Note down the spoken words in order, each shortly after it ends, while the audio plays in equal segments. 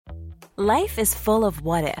Life is full of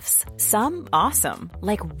what-ifs. Some awesome,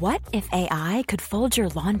 like what if AI could fold your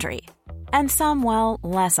laundry? And some, well,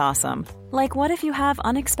 less awesome, like what if you have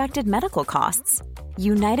unexpected medical costs?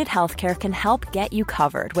 United Healthcare can help get you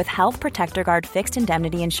covered with Health Protector Guard fixed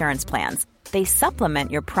indemnity insurance plans. They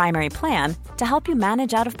supplement your primary plan to help you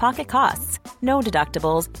manage out-of-pocket costs. No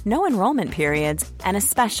deductibles, no enrollment periods, and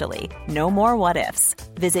especially no more what-ifs.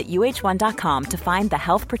 Visit uh1.com to find the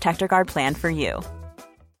Health Protector Guard plan for you.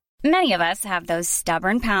 Many of us have those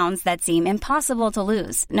stubborn pounds that seem impossible to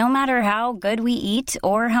lose, no matter how good we eat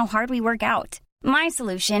or how hard we work out. My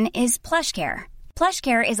solution is PlushCare.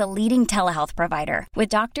 PlushCare is a leading telehealth provider with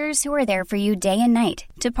doctors who are there for you day and night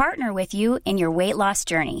to partner with you in your weight loss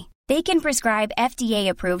journey. They can prescribe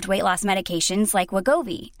FDA-approved weight loss medications like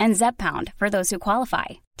Wegovy and Zepbound for those who qualify.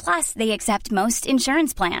 Plus, they accept most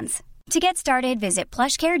insurance plans. To get started, visit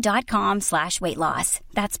plushcare.com/weightloss.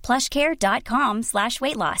 That's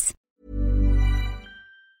plushcare.com/weightloss.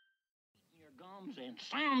 Your gums and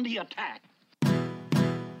sound the attack.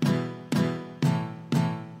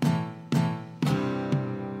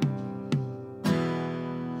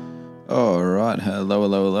 All right, hello,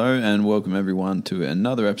 and welcome everyone to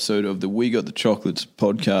another episode of the We Got the Chocolates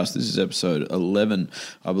podcast. This is episode 11,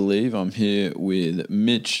 I believe. I'm here with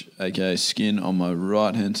Mitch, aka Skin, on my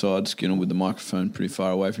right-hand side. Skin with the microphone pretty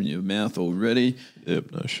far away from your mouth already.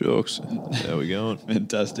 Yep, no shocks. How we going?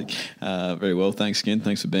 Fantastic. Very well, thanks, Skin.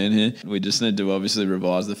 Thanks for being here. We just need to obviously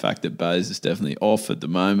revise the fact that Bays is definitely off at the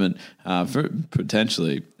moment for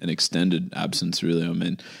potentially an extended absence, really. I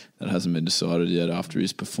mean, that hasn't been decided yet after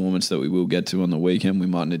his performance that we will get to on the weekend. We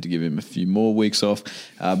might need to give him a few more weeks off.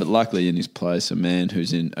 But luckily in his place, a man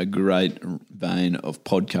who's in a great vein of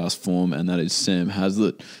podcast form, and that is Sam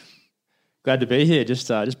Haslett. Glad to be here. Just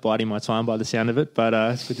biding my time by the sound of it, but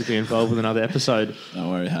it's good to be involved with another episode. Don't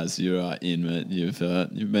worry, Haz, you're in, mate. You've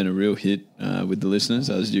been a real hit with the listeners,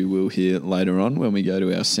 as you will hear later on when we go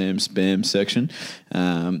to our Sam Spam section.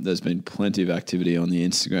 There's been plenty of activity on the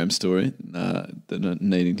Instagram story that are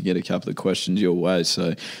needing to get a couple of questions your way,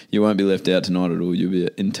 so you won't be left out tonight at all. You'll be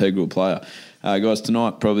an integral player. Guys,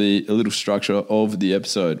 tonight, probably a little structure of the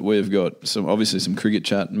episode. We've got some cricket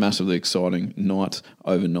chat, massively exciting night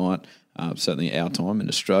overnight. Certainly our time in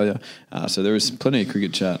Australia. So there is plenty of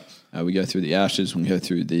cricket chat. We go through the Ashes. We go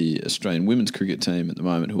through the Australian women's cricket team at the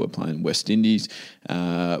moment who are playing West Indies.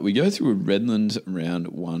 We go through a Redlands round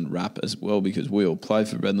one wrap as well because we all play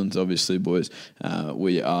for Redlands, obviously, boys.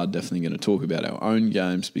 We are definitely going to talk about our own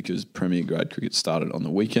games because Premier Grade cricket started on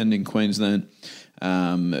the weekend in Queensland.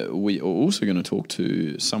 We are also going to talk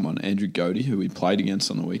to someone, Andrew Godey, who we played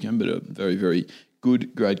against on the weekend, but a very, very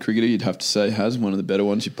good grade cricketer, you'd have to say, has one of the better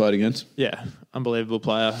ones you played against. Yeah, unbelievable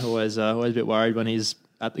player. Always a bit worried when he's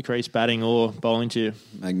at the crease batting or bowling to you.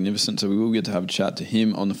 Magnificent. So we will get to have a chat to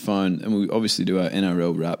him on the phone, and we obviously do our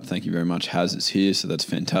NRL wrap. Thank you very much. Haz is here, so that's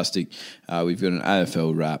fantastic. We've got an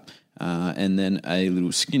AFL wrap, and then a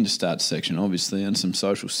little skin to stats section, obviously, and some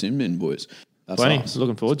social sim bin, boys. That's plenty. Us.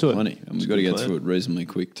 Looking forward to it. Plenty. And we've got to get through it reasonably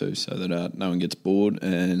quick too, so that no one gets bored,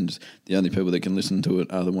 and the only people that can listen to it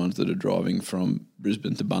are the ones that are driving from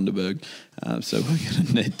Brisbane to Bundaberg. So we're going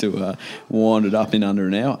to need to wind it up in under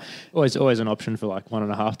an hour. Always an option for like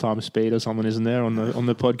 1.5 times speed or something, isn't there, on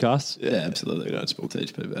the podcasts? Yeah, absolutely. We'll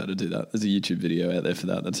teach people how to do that. There's a YouTube video out there for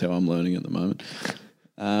that. That's how I'm learning at the moment.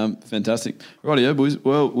 Fantastic. Rightio, boys.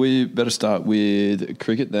 Well, we better start with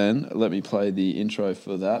cricket then. Let me play the intro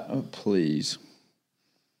for that, please.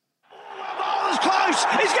 Ball is close.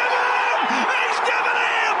 He's given him. He's given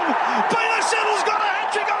him. Peter Siddle's got a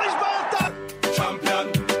hat-trick on his birthday.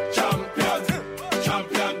 Champion.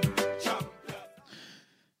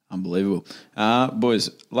 Unbelievable.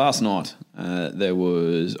 Boys, last night there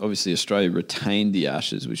was obviously Australia retained the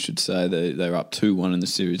Ashes, we should say. They're up 2-1 in the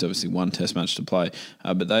series, obviously one test match to play,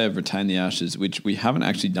 but they have retained the Ashes, which we haven't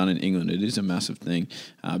actually done in England. It is a massive thing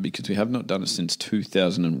because we have not done it since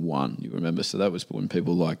 2001, you remember. So that was when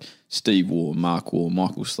people like Steve Waugh, Mark Waugh,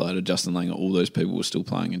 Michael Slater, Justin Langer, all those people were still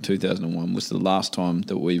playing. In 2001 was the last time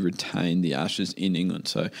that we retained the Ashes in England.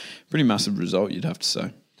 So pretty massive result, you'd have to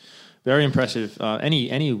say. Very impressive.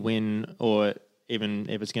 Any win, or even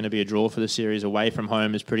if it's going to be a draw for the series away from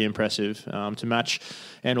home, is pretty impressive. To match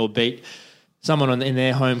and or beat someone in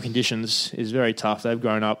their home conditions is very tough. They've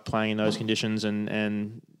grown up playing in those conditions,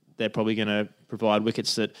 and they're probably going to provide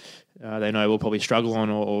wickets that they know will probably struggle on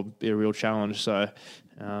or be a real challenge. So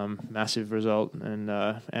massive result, and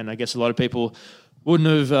I guess a lot of people wouldn't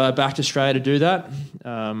have backed Australia to do that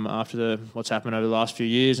after what's happened over the last few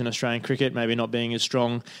years in Australian cricket, maybe not being as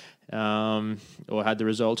strong or had the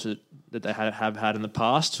results that they have had in the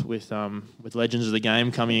past with legends of the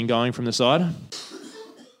game coming and going from the side.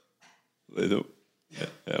 Lethal. Yeah,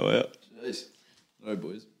 how out? Jeez. No,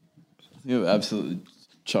 boys. I think I absolutely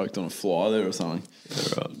choked on a fly there or something.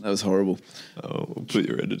 Yeah, right. That was horrible. Oh, we'll put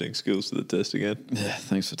your editing skills to the test again. Yeah,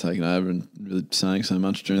 thanks for taking over and really saying so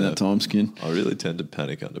much during that time, Skin. I really tend to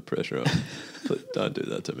panic under pressure. Please don't do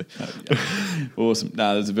that to me. Awesome.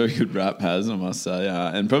 No, there's a very good rap, Has, I must say.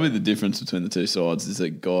 And probably the difference between the two sides is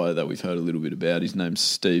a guy that we've heard a little bit about. His name's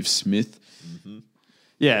Steve Smith.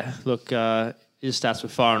 Yeah, look, his stats were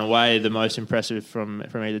far and away the most impressive from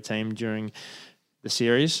either team during the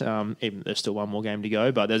series. Even there's still one more game to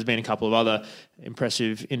go, but there's been a couple of other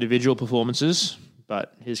impressive individual performances.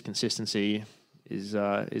 But his consistency is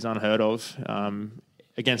unheard of.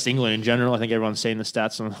 Against England in general, I think everyone's seen the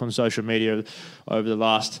stats on social media over the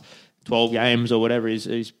last 12 games or whatever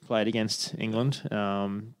he's played against England.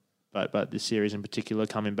 But this series in particular,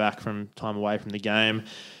 coming back from time away from the game,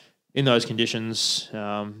 in those conditions,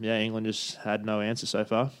 England just had no answer so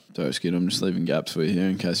far. So, Skid, I'm just leaving gaps for you here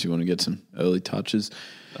in case you want to get some early touches.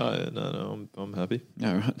 Oh, yeah, no, I'm happy.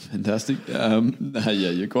 All right, fantastic.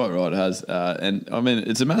 You're quite right, Has. And, I mean,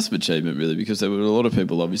 it's a massive achievement, really, because there were a lot of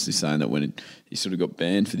people obviously saying that when he sort of got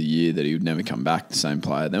banned for the year that he would never come back the same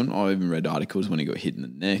player. Then I even read articles when he got hit in the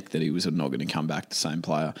neck that he was not going to come back the same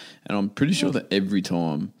player. And I'm pretty sure that every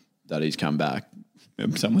time that he's come back,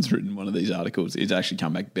 someone's written one of these articles, he's actually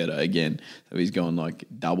come back better again. So he's gone like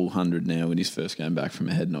double 100 now in his first game back from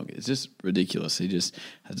a head knock. It's just ridiculous. He just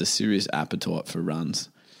has a serious appetite for runs.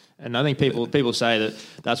 And I think people say that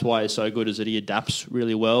that's why he's so good, is that he adapts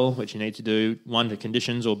really well, which you need to do, one, to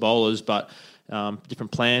conditions or bowlers, but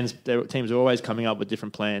different plans. Teams are always coming up with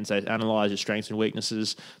different plans. They analyse his strengths and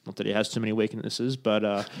weaknesses. Not that he has too many weaknesses,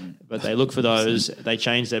 but they look for those. They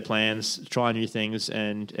change their plans, try new things,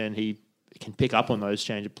 and he can pick up on those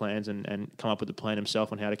change of plans and come up with a plan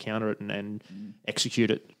himself on how to counter it and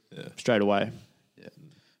execute it straight away. Yeah,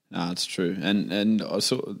 no, it's true, and I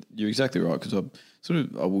saw you're exactly right, because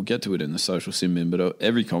I will get to it in the social sim bin, but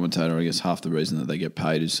every commentator, I guess half the reason that they get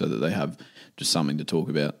paid is so that they have just something to talk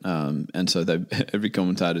about, and so every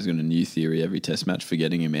commentator's got a new theory every test match for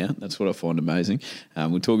getting him out. That's what I find amazing.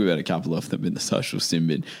 We'll talk about a couple of them in the social sim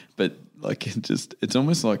bin, but like it's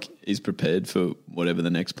almost like he's prepared for whatever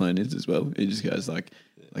the next plan is as well. He just goes like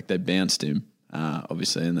they bounced him,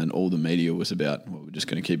 obviously, and then all the media was about, well, we're just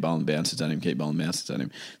going to keep bowling bounces at him, keep bowling bounces at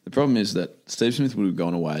him. The problem is that Steve Smith would have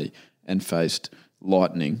gone away and faced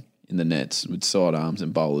lightning in the nets with sidearms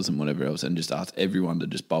and bowlers and whatever else, and just asked everyone to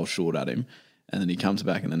just bowl short at him. And then he comes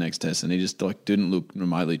back in the next test and he just didn't look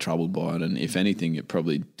remotely troubled by it. And if anything, it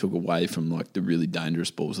probably took away from the really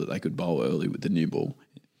dangerous balls that they could bowl early with the new ball.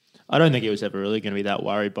 I don't think he was ever really going to be that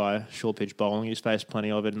worried by short pitch bowling. He's faced plenty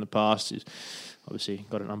of it in the past. He's obviously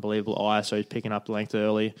got an unbelievable eye, so he's picking up length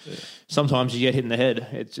early. Yeah. Sometimes you get hit in the head.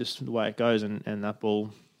 It's just the way it goes, and that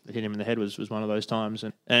ball that hit him in the head was one of those times.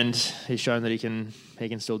 And he's shown that he can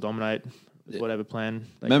still dominate with whatever plan.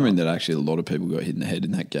 Remembering that actually a lot of people got hit in the head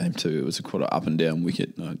in that game too. It was quite an up and down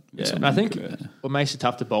wicket. And I think what makes it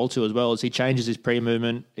tough to bowl to as well is he changes his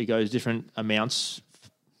pre-movement. He goes different amounts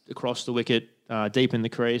across the wicket, deep in the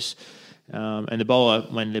crease. And the bowler,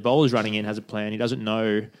 when the bowler's running in, has a plan. He doesn't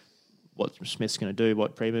know what Smith's going to do,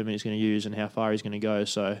 what pre-movement he's going to use, and how far he's going to go.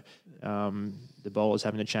 So the bowler's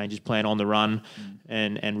having to change his plan on the run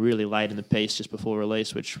and really late in the piece just before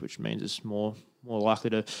release, which means it's more likely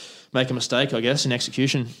to make a mistake, I guess, in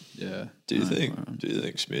execution. Yeah. Do you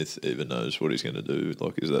think Smith even knows what he's going to do?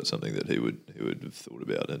 Like, is that something that he would have thought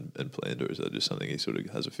about and planned, or is that just something he sort of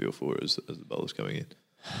has a feel for as the bowler's coming in?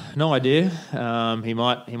 No idea. He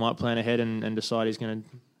might plan ahead and decide he's going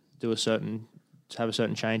to have a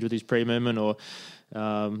certain change with his pre-movement or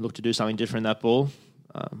look to do something different in that ball.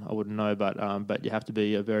 I wouldn't know, but you have to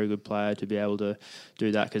be a very good player to be able to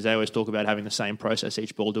do that, because they always talk about having the same process,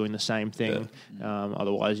 each ball doing the same thing. Yeah.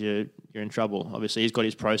 Otherwise, you're in trouble. Obviously, he's got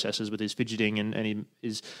his processes with his fidgeting and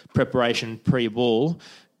his preparation pre-ball,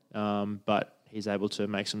 but he's able to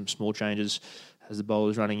make some small changes as the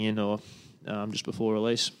bowler's running in or just before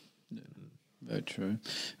release. Very true.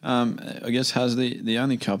 I guess has the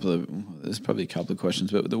only couple of, there's probably a couple of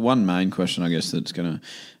questions, but the one main question I guess that's going to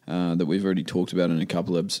that we've already talked about in a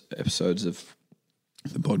couple of episodes of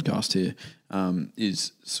the podcast here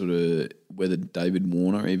is sort of whether David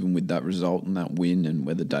Warner, even with that result and that win, and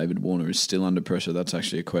whether David Warner is still under pressure. That's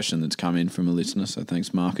actually a question that's come in from a listener. So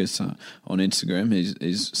thanks, Marcus, on Instagram.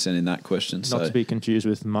 He's sending that question. Not to be confused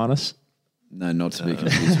with Marnus. No, not to be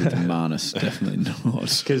confused with Marnus. Definitely not.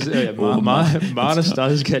 Because Marnus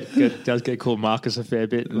does get called Marcus a fair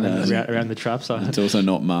bit around the trap side. It's also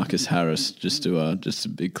not Marcus Harris. Just to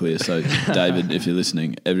be clear. So, David, if you're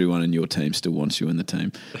listening, everyone in your team still wants you in the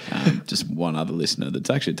team. Just one other listener that's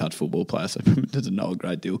actually a touch football player, so doesn't know a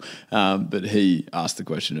great deal. But he asked the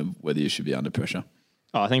question of whether you should be under pressure.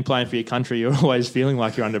 I think playing for your country, you're always feeling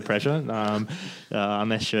like you're under pressure,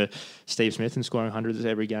 unless you're Steve Smith and scoring hundreds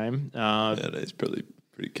every game. And he's probably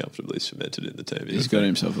pretty comfortably cemented in the team. He's got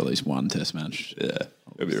himself at least one test match. Yeah,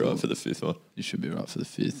 he'll be right for the fifth one. You should be right for the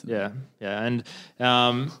fifth. Yeah,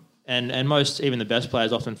 and most, even the best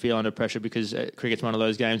players, often feel under pressure because cricket's one of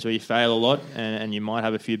those games where you fail a lot and you might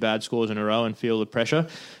have a few bad scores in a row and feel the pressure.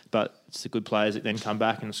 But it's the good players that then come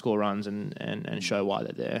back and score runs and show why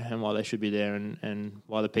they're there and why they should be there and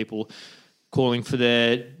why the people calling for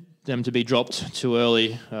them to be dropped too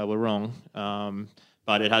early were wrong.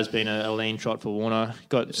 But it has been a lean trot for Warner.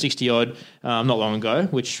 Got 60-odd not long ago,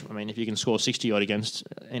 which, I mean, if you can score 60-odd against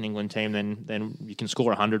an England team, then you can score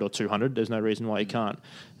 100 or 200. There's no reason why you can't.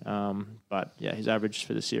 But, yeah, his average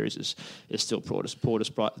for the series is still poor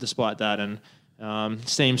despite that. And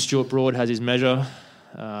seems Stuart Broad has his measure.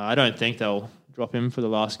 I don't think they'll drop him for the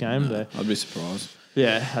last game. No, I'd be surprised.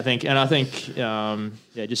 Yeah, I think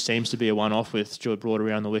it just seems to be a one-off with Stuart Broad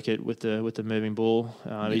around the wicket with the moving ball.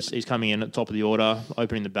 He's coming in at the top of the order,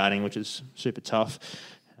 opening the batting, which is super tough.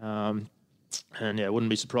 And wouldn't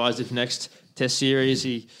be surprised if next Test series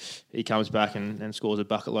he comes back and scores a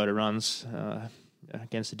bucket load of runs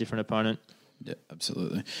against a different opponent. Yeah,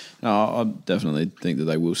 absolutely. No, I definitely think that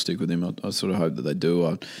they will stick with him. I sort of hope that they do.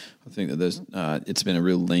 I think that it's been a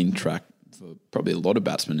real lean track for probably a lot of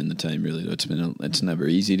batsmen in the team. Really, it's never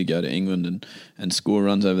easy to go to England and score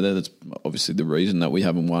runs over there. That's obviously the reason that we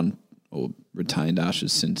haven't won or retained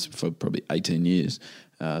Ashes for probably 18 years.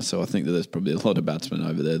 So I think that there's probably a lot of batsmen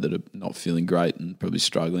over there that are not feeling great and probably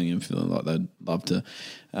struggling and feeling like they'd love to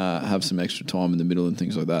have some extra time in the middle and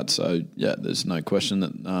things like that. So, yeah, there's no question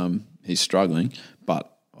that he's struggling,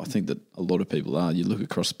 but I think that a lot of people are. You look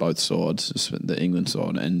across both sides, the England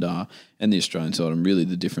side and the Australian side, and really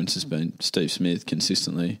the difference has been Steve Smith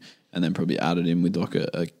consistently, and then probably added in with like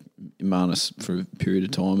a Marnus for a period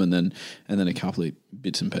of time, and then a couple of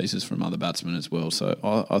bits and pieces from other batsmen as well. So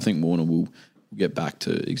I think Warner will get back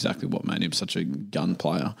to exactly what made him such a gun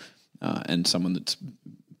player and someone that's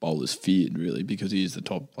bowlers feared, really, because he is the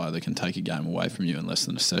top player that can take a game away from you in less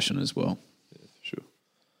than a session as well. Yeah, for sure.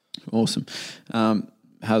 Awesome.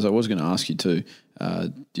 Haz, I was going to ask you too,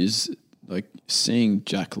 is like seeing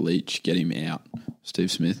Jack Leach get him out,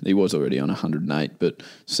 Steve Smith, he was already on 108, but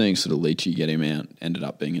seeing sort of Leachy get him out ended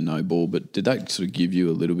up being a no ball. But did that sort of give you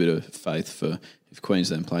a little bit of faith for if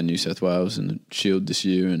Queensland play New South Wales in the Shield this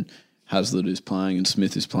year and Hazlitt is playing and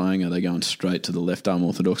Smith is playing, are they going straight to the left arm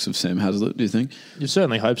orthodox of Sam Hazlitt, do you think? You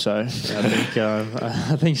certainly hope so.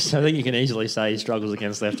 I think you can easily say he struggles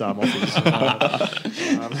against left arm offers.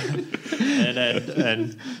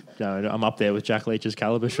 And I'm up there with Jack Leach's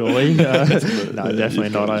calibre, surely. No, definitely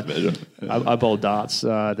not. I bowl darts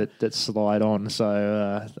that slide on,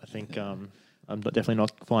 so I think I'm definitely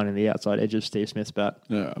not finding the outside edge of Steve Smith's bat.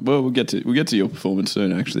 Yeah, well, we'll get to your performance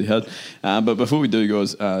soon, actually, Had. But before we do,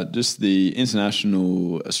 guys, just the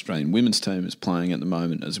international Australian women's team is playing at the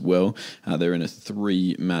moment as well. They're in a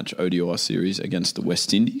 3-match ODI series against the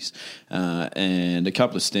West Indies, and a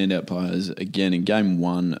couple of standout players. Again, in game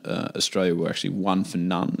 1, Australia were actually 1 for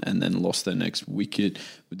none and then lost their next wicket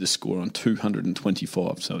with the score on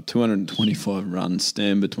 225. So a 225 run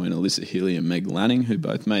stand between Alyssa Healy and Meg Lanning, who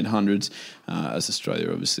both made hundreds, as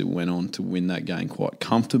Australia obviously went on to win that game quite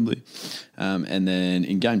comfortably. And then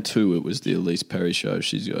in game 2, it was the Elise Perry show.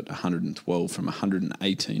 She's got 112 from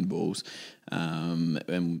 118 balls.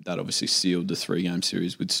 And that obviously sealed the 3-game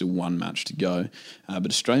series with still 1 match to go. But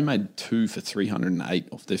Australia made 2 for 308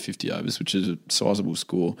 off their 50 overs, which is a sizable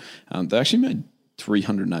score. They actually made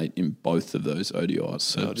 308 in both of those ODIs.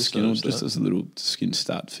 So just as a little skin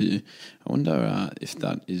stat for you. I wonder if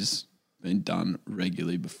that is been done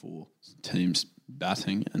regularly before, teams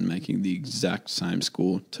batting and making the exact same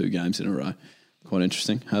score 2 games in a row. Quite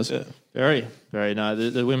interesting, Haz? Yeah. Very, very. No,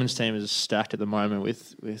 the women's team is stacked at the moment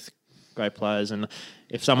with great players, and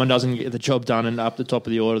if someone doesn't get the job done and up the top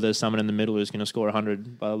of the order, there's someone in the middle who's going to score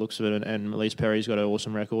 100 by the looks of it, and Elise Perry's got an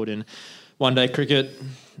awesome record in one-day cricket,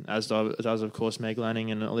 as does, of course, Meg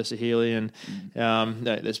Lanning and Alyssa Healy, and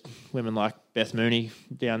there's women like Beth Mooney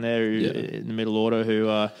down there in the middle order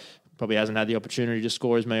who probably hasn't had the opportunity to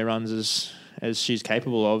score as many runs as she's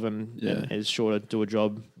capable of, and is sure to do a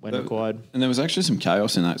job when required. And there was actually some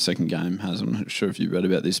chaos in that second game. I'm not sure if you read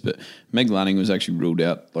about this, but Meg Lanning was actually ruled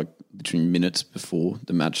out like between minutes before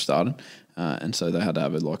the match started, and so they had to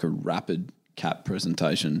have a rapid cap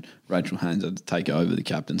presentation. Rachel Haynes had to take over the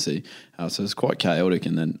captaincy, so it's quite chaotic.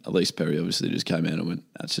 And then Elise Perry obviously just came out and went,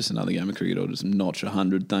 "That's just another game of cricket. I'll just notch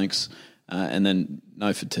 100, thanks." And then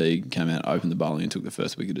No Fatigue came out, opened the bowling, and took the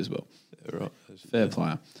first wicket as well. Yeah, right. Fair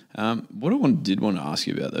player. What I did want to ask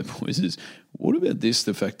you about, though, boys, is what about this?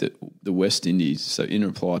 The fact that the West Indies, so in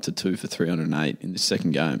reply to 2 for 308 in the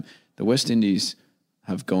second game, the West Indies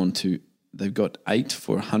have they've got 8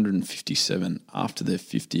 for 157 after their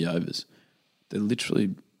 50 overs. They're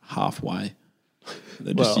literally halfway.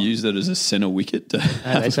 They just used it as a centre wicket.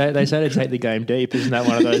 They say they take the game deep. Isn't that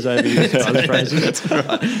one of those overused phrases? That's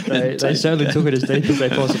right. They certainly took it as deep as they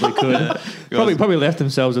possibly could. Probably left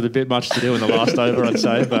themselves with a bit much to do in the last over, I'd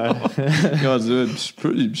say. But guys,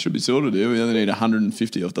 it should be sorted here. We only need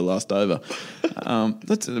 150 off the last over.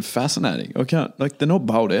 That's fascinating. They're not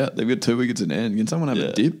bowled out. They've got 2 wickets in hand. Can someone have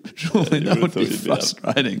a dip? Surely that would be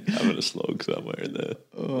frustrating. Having a slog somewhere in there.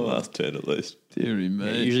 The last 10 at least. Deary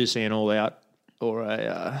me. Usually see an all out. Or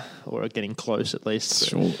a getting close at least.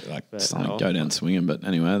 Sure, go down swinging. But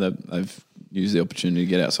anyway, they've used the opportunity to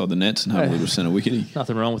get outside the nets and have a little centre wickety.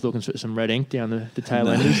 Nothing wrong with looking for some red ink down the tail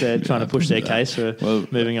enders. They're trying to push their case for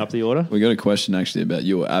moving up the order. We got a question actually about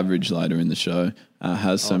your average later in the show.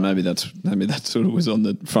 Maybe that sort of was on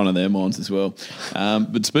the front of their minds as well.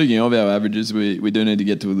 But speaking of our averages, we do need to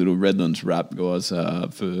get to a little Redlands wrap, guys,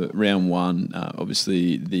 for round 1.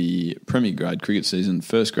 Obviously, the Premier Grade cricket season,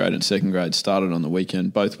 first grade and second grade, started on the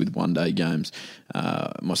weekend, both with one-day games.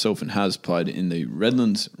 Myself and Haz played in the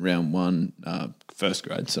Redlands round 1, first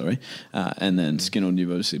grade, and then Skinner,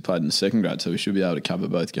 you've obviously played in the second grade, so we should be able to cover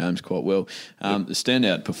both games quite well. The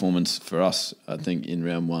standout performance for us, I think, in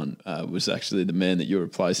round 1 was actually the man that you're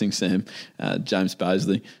replacing, Sam, James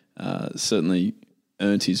Bazley. Certainly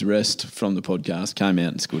earned his rest from the podcast, came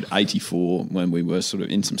out and scored 84 when we were sort of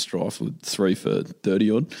in some strife with 3 for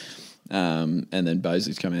 30-odd. And then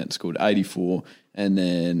Bazley's come out and scored 84. And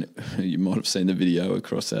then you might have seen the video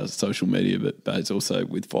across our social media, but Bays also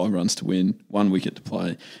with 5 runs to win, 1 wicket to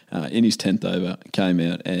play. In his 10th over, came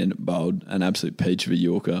out and bowled an absolute peach of a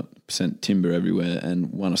Yorker, sent timber everywhere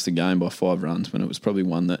and won us the game by 5 runs when it was probably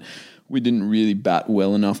one that we didn't really bat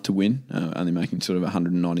well enough to win, only making sort of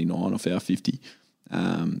 199 off our 50.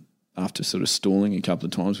 After sort of stalling a couple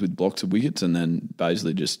of times with blocks of wickets, and then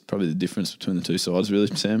Bazley just probably the difference between the two sides, really,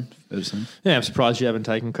 Sam? Yeah, I'm surprised you haven't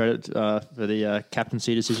taken credit for the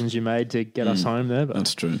captaincy decisions you made to get us home there. But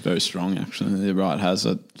that's true. Very strong, actually. You're right, I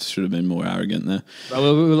should have been more arrogant there.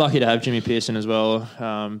 Well, we were lucky to have Jimmy Pearson as well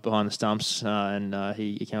behind the stumps, and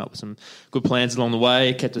he came up with some good plans along the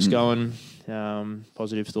way, kept us going,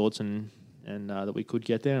 positive thoughts and that we could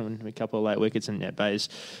get there, and a couple of late wickets, and Bays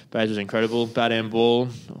was incredible. Bat and ball,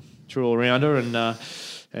 true all-rounder,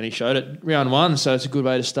 and he showed it round 1, so it's a good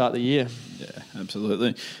way to start the year. Yeah,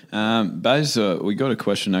 absolutely. Bays, we got a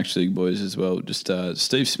question actually, boys, as well. Just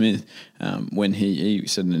Steve Smith, when he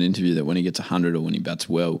said in an interview that when he gets 100 or when he bats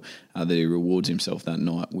well, that he rewards himself that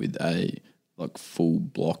night with a full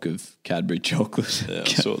block of Cadbury chocolate,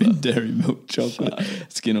 Cadbury Dairy Milk chocolate.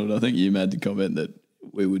 Skinner, I think you made the comment that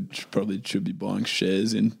we should be buying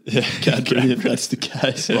shares in Cadbury if that's the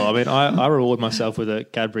case. Well, I mean, I reward myself with a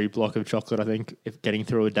Cadbury block of chocolate, I think, if getting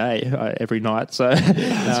through a day every night. So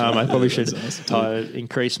I probably should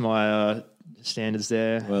increase my standards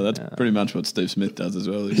there. Well, that's pretty much what Steve Smith does as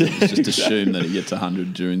well. He's just assume that he gets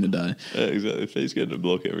 100 during the day. Yeah, exactly. If he's getting a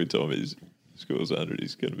block every time he scores 100,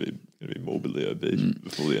 he's going to be morbidly obese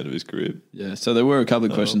before the end of his career. Yeah, so there were a couple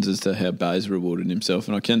of questions as to how Bays rewarded himself,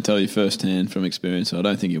 and I can tell you firsthand from experience, so I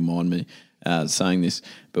don't think you'll mind me saying this,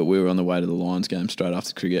 but we were on the way to the Lions game straight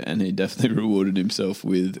after cricket, and he definitely rewarded himself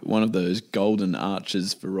with one of those Golden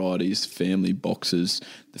Arches varieties, family boxes,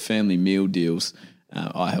 the family meal deals.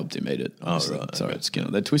 I helped him eat it. Honestly. Oh, right. Sorry, okay.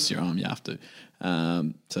 Skinner. They twist your arm, you have to.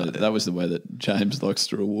 That was the way that James likes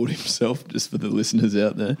to reward himself, just for the listeners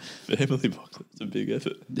out there. Family box, it's a big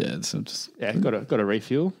effort. Yeah, got a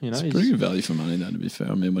refuel. It's pretty good value for money, though, to be fair.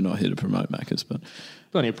 I mean, we're not here to promote Macca's, but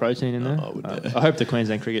plenty of protein in there. I hope the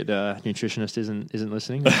Queensland Cricket nutritionist isn't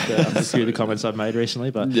listening. After a few of the comments I've made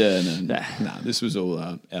recently, but this was all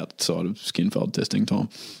outside of Skinfold testing time,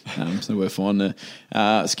 so we're fine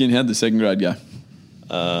there. Skin, how'd the second grade go?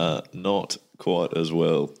 Not quite as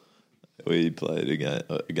well. We played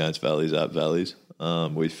against Valleys at Valleys.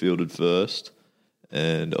 We fielded first,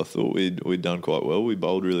 and I thought we'd done quite well. We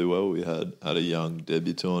bowled really well. We had a young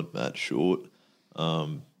debutant, Matt Short,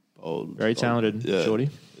 Very talented, Shorty.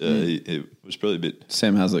 Yeah, he was probably a bit.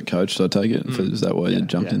 Sam Haslett coached, I take it. Is that why you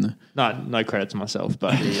jumped in there? No credit to myself,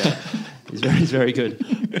 but he's very good.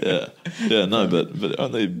 No, but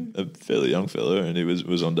only a fairly young fella, and he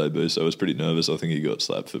was on debut, so I was pretty nervous. I think he got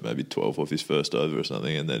slapped for maybe 12 off his first over or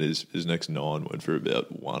something, and then his next 9 went for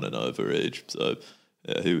about 1 and over each. So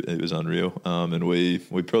yeah, he was unreal. And we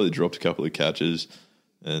probably dropped a couple of catches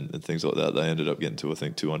and things like that. They ended up getting to, I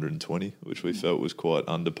think, 220, which we felt was quite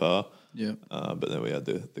under par. Yeah. But then we had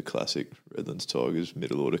the classic Redlands Tigers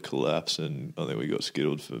middle order collapse, and I think we got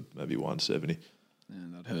skittled for maybe 170. Yeah,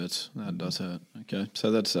 that hurts. That does hurt. Okay,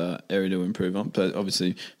 so that's area to improve on. But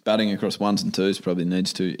obviously, batting across 1s and 2s probably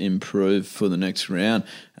needs to improve for the next round.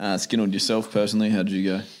 Skinnled yourself personally, how did you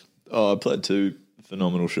go? Oh, I played 2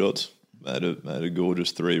 phenomenal shots. Made a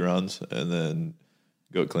gorgeous 3 runs, and then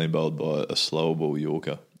got clean bowled by a slower ball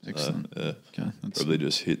Yorker. Excellent. Yeah, okay, probably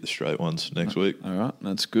just hit the straight ones next week. All right,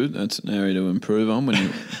 that's good. That's an area to improve on when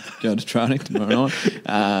you go to training tomorrow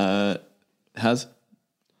night.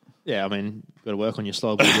 Yeah, I mean, you've got to work on your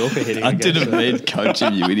slow ball Yorker hitting. I didn't mean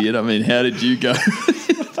coaching, you idiot. I mean, how did you go?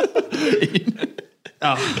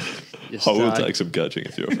 I will take some coaching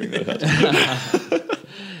if you're offering that.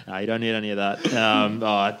 No, you don't need any of that.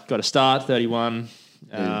 I got a start, 31.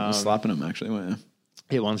 You're slapping them, actually, weren't you?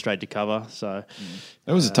 Hit one straight to cover. So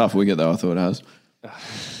That was a tough wicket, though, I thought it has.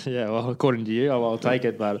 yeah, well, according to you, I'll take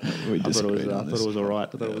it, but I thought it was all right.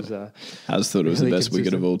 I thought it was. Has thought it was really the best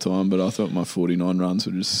wicket consistent. of all time, but I thought my 49 runs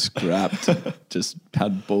were just scrapped. Just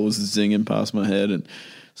had balls zinging past my head and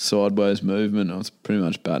sideways movement. I was pretty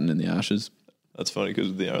much batting in the ashes. That's funny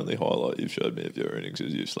because the only highlight you've showed me of your innings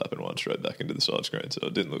is you slapping one straight back into the side screen, so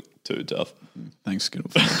it didn't look too tough. Thanks, Skittle,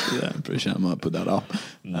 for that. I appreciate it. I might put that up.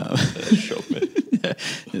 That shocked me.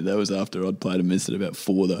 Yeah, that was after I'd played a miss at about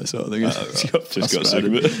 4, though, so I think I Just got got sick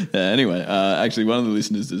of it. Yeah, anyway, actually, one of the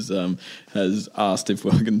listeners has asked if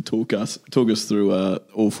we can talk us through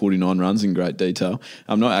all 49 runs in great detail.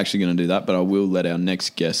 I'm not actually going to do that, but I will let our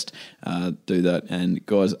next guest do that. And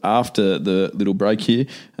guys, after the little break here,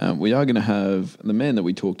 we are going to have the man that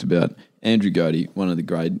we talked about, Andrew Godey, one of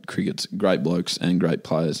the cricket's great blokes and great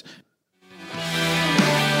players.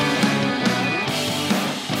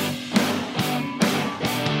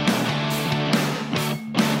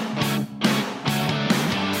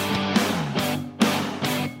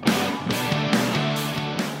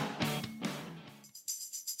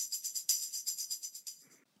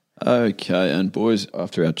 Okay, and boys,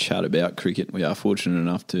 after our chat about cricket, we are fortunate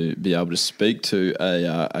enough to be able to speak to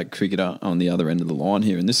a cricketer on the other end of the line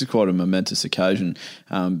here. And this is quite a momentous occasion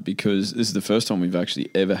because this is the first time we've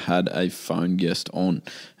actually ever had a phone guest on,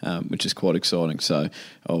 which is quite exciting. So,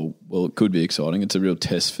 it could be exciting. It's a real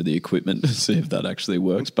test for the equipment to see if that actually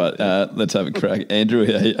works. But let's have a crack. Andrew,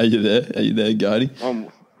 are you there? Are you there,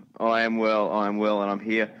 Godey? I am well, and I'm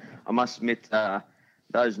here. I must admit,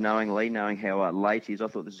 those knowing how late he is, I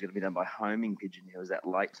thought this was going to be done by homing pigeon. He was that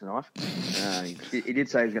late tonight. He did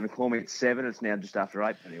say he was going to call me at 7. It's now just after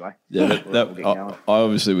 8 anyway. Yeah, I I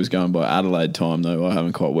obviously was going by Adelaide time, though. I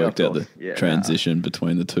haven't quite worked out the transition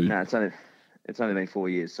between the two. No, it's only been 4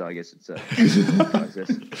 years, so I guess it's a process.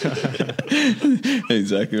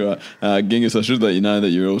 Exactly right. Genghis, I should let you know that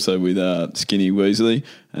you're also with Skinny Weasley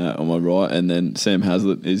on my right, and then Sam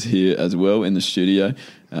Haslett is here as well in the studio.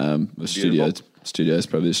 Studio is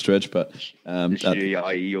probably a stretch, but The studio,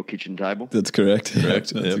 i.e. your kitchen table. That's correct.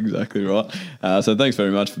 That's exactly right. So thanks very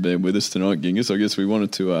much for being with us tonight, Genghis. I guess we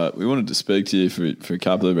wanted to speak to you for a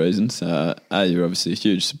couple of reasons. You're obviously a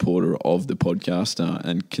huge supporter of the podcast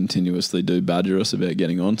and continuously do badger us about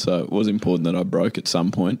getting on. So it was important that I broke at some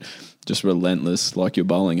point. Just relentless, like your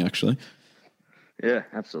bowling, actually. Yeah,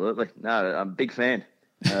 absolutely. No, I'm a big fan.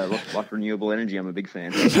 Like renewable energy, I'm a big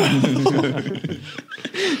fan.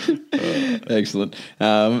 Excellent.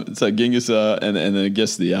 So Genghis, and I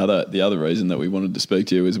guess the other reason that we wanted to speak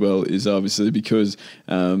to you as well is obviously because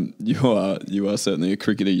you are certainly a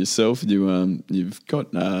cricketer yourself. You've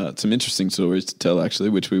got some interesting stories to tell actually,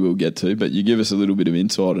 which we will get to. But you give us a little bit of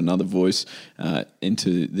insight, another voice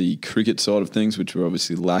into the cricket side of things, which we're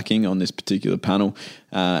obviously lacking on this particular panel.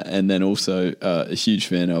 And then also a huge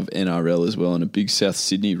fan of NRL as well, and a big South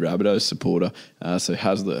Sydney Rabbitohs supporter. So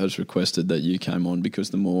Haslett has requested that you came on because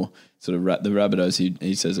the more sort of the Rabbitohs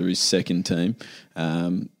he says are his second team.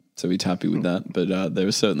 So he's happy with that. But they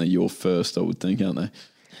were certainly your first, I would think, aren't they?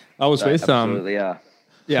 I was with absolutely are.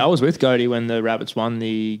 Yeah, I was with Godey when the Rabbits won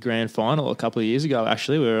the grand final a couple of years ago.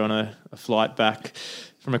 Actually, we were on a flight back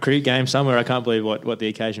from a cricket game somewhere. I can't believe what the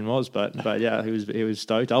occasion was, but yeah, he was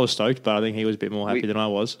stoked. I was stoked, but I think he was a bit more happy than I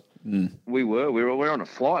was. We were on a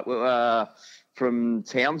flight from from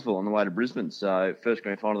Townsville on the way to Brisbane. So first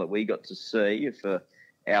grand final that we got to see for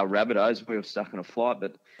our Rabbitohs. We were stuck on a flight,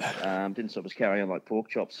 but didn't stop us carrying on like pork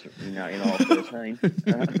chops in aisle 13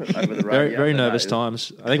 over the radio. Very nervous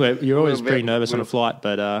times. I think you're always pretty nervous on a flight,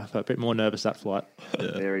 but a bit more nervous that flight.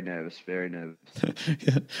 Yeah. Very nervous.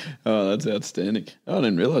 Yeah. Oh, that's outstanding. Oh, I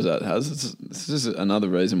didn't realise that, Haz. This is another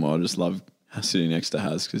reason why I just love sitting next to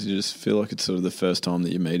Haz, because you just feel like it's sort of the first time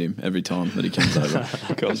that you meet him every time that he comes over.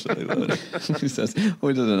 Constantly learning. He says, or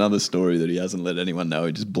he does another story that he hasn't let anyone know.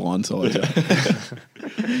 He just blindsides you.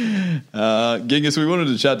 Genghis, we wanted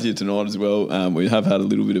to chat to you tonight as well. We have had a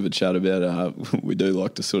little bit of a chat about we do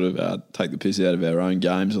like to sort of take the piss out of our own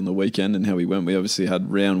games on the weekend and how we went. We obviously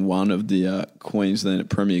had round one of the Queensland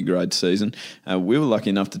Premier Grade season. We were lucky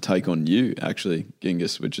enough to take on you, actually,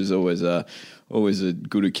 Genghis, which is always a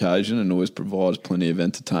good occasion and always provides plenty of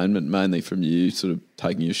entertainment, mainly from you sort of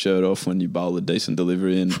taking your shirt off when you bowl a decent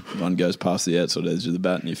delivery and one goes past the outside edge of the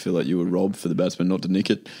bat and you feel like you were robbed for the batsman not to nick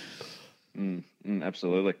it.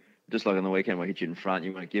 Absolutely. Just like on the weekend where I hit you in front,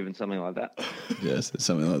 you weren't given something like that. Yes,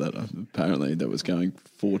 something like that. Apparently that was going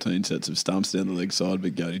 14 sets of stumps down the leg side,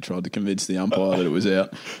 but Gady tried to convince the umpire that it was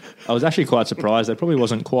out. I was actually quite surprised. There probably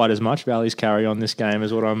wasn't quite as much Valley's carry on this game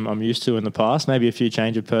as what I'm used to in the past. Maybe a few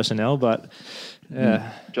change of personnel, but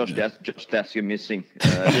yeah. Josh Dasker missing.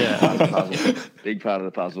 Part of the puzzle. Big part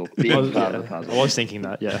of the puzzle. I was thinking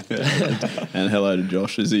that, yeah. And hello to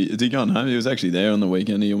Josh. Is he gone home? He was actually there on the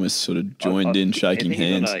weekend. He almost sort of joined in, shaking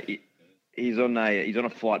hands. He's on a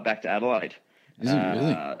flight back to Adelaide. Is he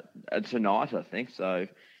really? Tonight, I think. So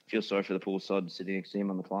feel sorry for the poor side sitting next to him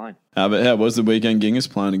on the plane. But how was the weekend? Genghis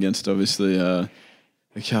playing against obviously a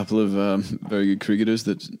couple of very good cricketers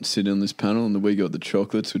that sit on this panel, and we got the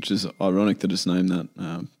chocolates, which is ironic that it's named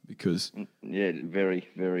that because... Yeah, very,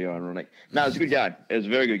 very ironic. No, it was a good game. It was a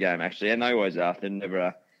very good game, actually, and they always are. They're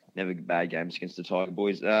never bad games against the Tiger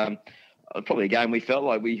boys. Probably a game we felt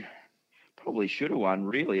like we probably should have won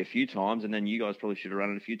really a few times, and then you guys probably should have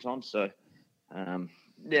run it a few times. So,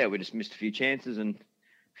 we just missed a few chances and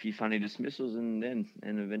a few funny dismissals, and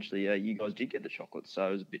eventually you guys did get the chocolates. So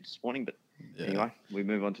it was a bit disappointing, but anyway, we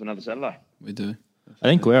move on to another Saturday. We do. I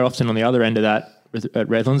think we're often on the other end of that at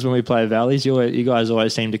Redlands when we play Valleys. You guys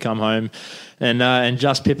always seem to come home and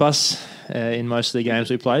just pip us in most of the games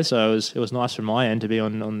we play. So it was nice from my end to be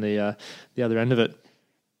on the other end of it.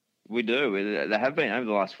 We do. There have been over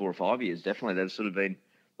the last 4 or 5 years. Definitely, there's sort of been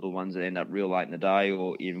little ones that end up real late in the day,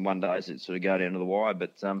 or even one days that sort of go down to the wire.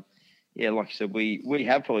 But like you said, we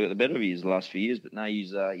have probably got the better of you the last few years. But no, you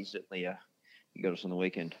certainly you got us on the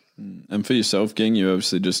weekend. And for yourself, Ging, you're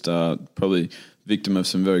obviously just probably victim of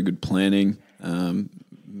some very good planning,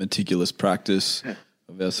 meticulous practice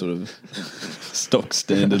of our sort of stock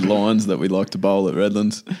standard lines that we like to bowl at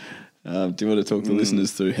Redlands. Do you want to talk to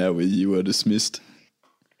listeners through how you were dismissed?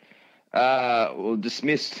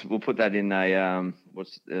 Dismissed. We'll put that in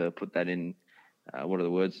what are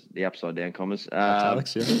the words? The upside down commas.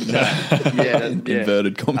 Alex, yeah.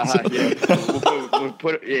 Inverted commas. We'll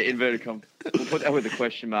put inverted commas. We'll put that with a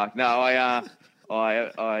question mark. No, I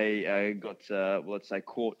got let's say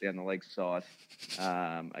caught down the leg side.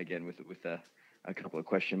 Again with a couple of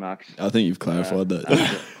question marks. I think you've clarified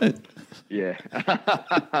that. Yeah.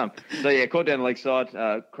 Caught down the leg side.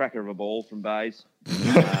 Cracker of a ball from Bays.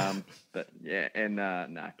 But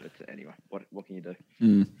anyway, what can you do?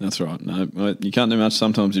 That's right. No, you can't do much.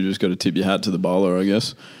 Sometimes you just got to tip your hat to the bowler, I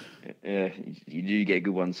guess. Yeah, you do get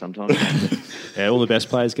good ones sometimes. Yeah, all the best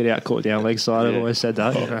players get out caught down leg side. I've always said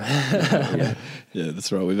that. Yeah,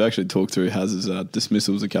 that's right. We've actually talked through Haz's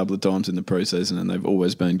dismissals a couple of times in the preseason, and they've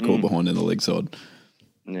always been caught behind in the leg side.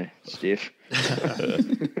 Yeah, stiff.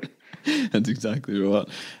 That's exactly right.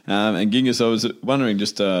 And Genghis, I was wondering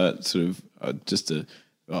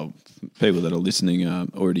people that are listening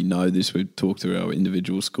already know this. We've talked through our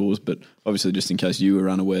individual scores, but obviously just in case you were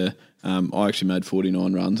unaware, I actually made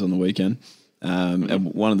 49 runs on the weekend.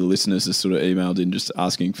 And one of the listeners has sort of emailed in just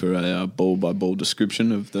asking for a ball-by-ball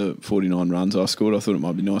description of the 49 runs I scored. I thought it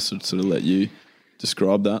might be nice to sort of let you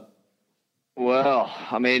describe that. Well,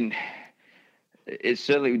 I mean, it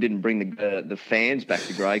certainly didn't bring the fans back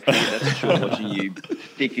to grey cricket, that's for sure, watching you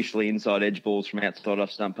thickishly inside edge balls from outside off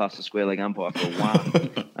stump past the square leg umpire for a one.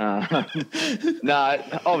 No,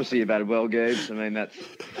 obviously you batted well, Goobs. I mean,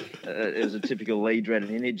 it was a typical Lee dreaded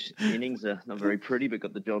innings. Not very pretty, but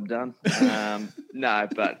got the job done.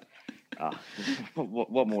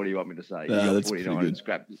 What more do you want me to say? That's 49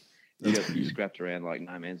 scrap. You scrapped around like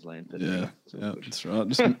no man's land. But Yeah, that's right.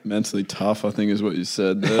 Just mentally tough, I think, is what you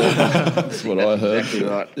said there. That's what I heard. Exactly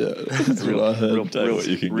right. Yeah, that's what I heard.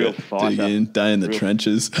 Real fighter. Dig in, day in the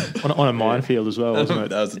trenches. on a minefield as well, wasn't it?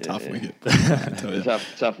 That was a tough wicket. I tell you.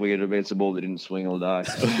 Tough wicket against a ball that didn't swing all day.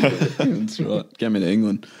 That's right. Get me to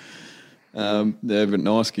England. Yeah, but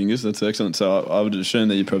nice, Genghis. That's excellent. So I would assume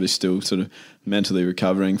that you're probably still sort of mentally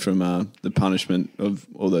recovering from the punishment of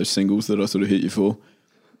all those singles that I sort of hit you for.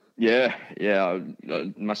 Yeah. I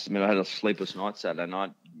must admit, I had a sleepless night Saturday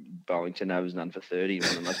night. Bollington overs none for 30. One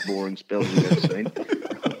of the most boring spells you've ever seen.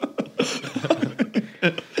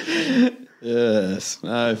 Yes.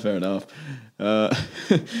 No, fair enough. Now,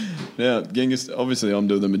 Genghis, obviously I'm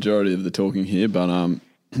doing the majority of the talking here, but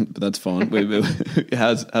that's fine.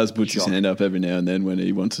 Has puts his hand up every now and then when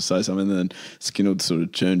he wants to say something, and then Skinnell sort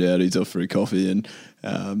of churned out. He's off for a coffee, and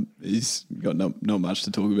he's got not much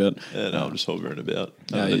to talk about. Yeah, no, I'm just hovering about.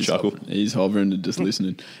 He's hovering and just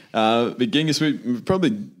listening. But Genghis, we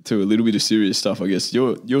probably to a little bit of serious stuff, I guess.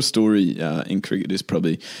 Your story in cricket is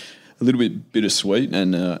probably a little bit bittersweet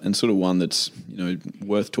and sort of one that's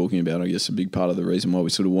worth talking about. I guess a big part of the reason why we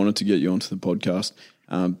sort of wanted to get you onto the podcast.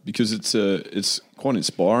 Because it's quite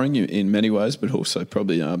inspiring in many ways, but also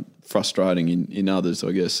probably frustrating in others,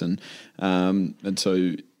 I guess. And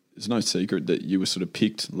so it's no secret that you were sort of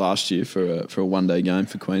picked last year for a one-day game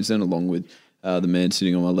for Queensland, along with the man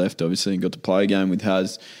sitting on my left, obviously, and got to play a game with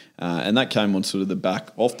Haz. And that came on sort of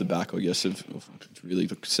off the back, I guess, of really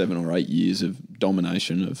 7 or 8 years of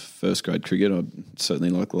domination of first-grade cricket. I certainly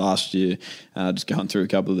like last year, just going through a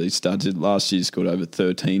couple of these stats, last year scored over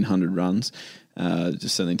 1,300 runs.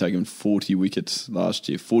 Just certainly taken 40 wickets last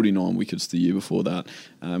year, 49 wickets the year before that.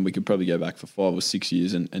 We could probably go back for 5 or 6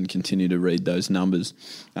 years and continue to read those numbers.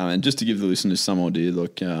 And just to give the listeners some idea,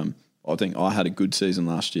 look, I think I had a good season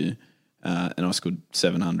last year and I scored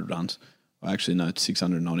 700 runs. I actually know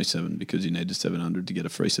 697 because you needed 700 to get a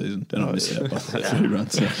free season. Then I missed out by 3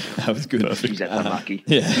 runs. So that was good. He's that unlucky.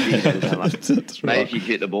 Yeah, that's right. Maybe if you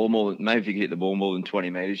hit the ball more than 20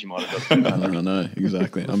 metres, you might have got. I know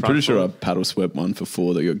exactly. I'm pretty sure I paddle swept one for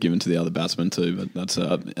 4 that got given to the other batsman too. But that's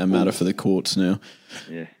a matter for the courts now.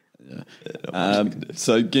 Yeah.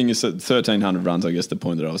 So, Genghis, 1,300 runs. I guess the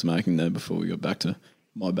point that I was making there before we got back to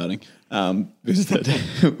my batting was that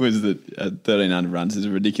 1,300 runs is a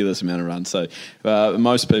ridiculous amount of runs. So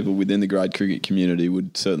most people within the grade cricket community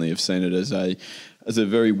would certainly have seen it as a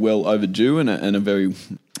very well overdue and a very,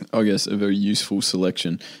 I guess, a very useful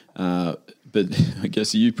selection. But I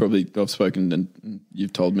guess I've spoken and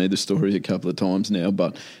you've told me the story a couple of times now,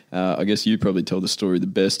 but I guess you probably tell the story the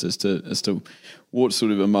best as to what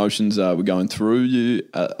sort of emotions were going through you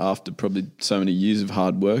after probably so many years of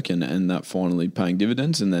hard work and that finally paying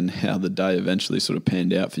dividends, and then how the day eventually sort of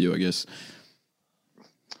panned out for you, I guess.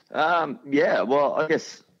 Yeah, well, I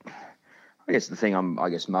guess the thing I'm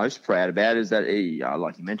most proud about is that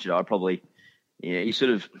like you mentioned, I probably, you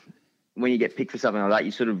sort of, when you get picked for something like that,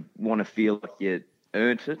 you sort of want to feel like you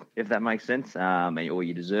earned it, if that makes sense, or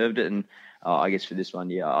you deserved it. And I guess for this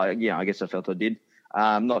one, I guess I felt I did.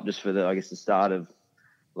 Not just for the start of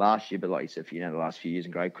last year, but like you said, for the last few years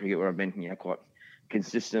in grade cricket, where I've been quite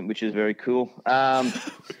consistent, which is very cool. That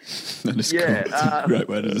is cool. It's a great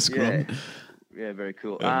way to describe it. Yeah, very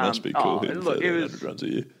cool. It must be cool hitting 1,300 runs a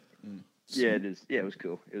year. Yeah, it is. Yeah, it was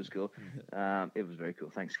cool. It was very cool.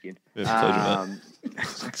 Thanks, Skin. Yeah,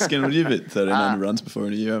 Skin, would you hit 1,300 runs before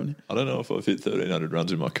in a year, haven't you? I don't know if I've hit 1,300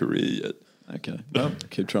 runs in my career yet. Okay. Well,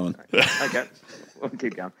 keep trying. Okay. We'll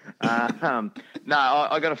keep going. No,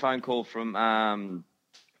 I got a phone call from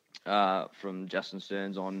Justin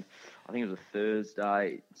Stearns on, I think it was a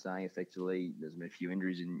Thursday, saying effectively there's been a few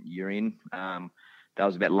injuries and you're in. That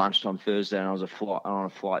was about lunchtime Thursday, and I was on a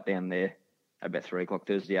flight down there about 3 o'clock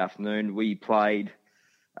Thursday afternoon. We played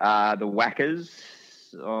the Whackers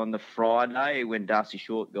on the Friday when Darcy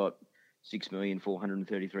Short got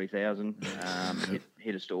 6,433,000.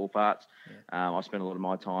 Hit us to all parts. I spent a lot of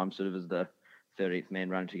my time sort of as the 30th man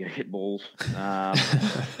running to go get balls.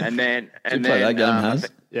 And then that game, Haz?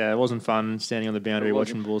 Yeah, it wasn't fun standing on the boundary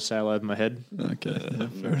watching balls sail over my head. Okay,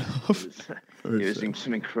 fair enough.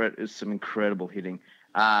 It was some incredible hitting.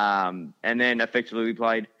 And then effectively we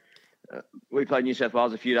played New South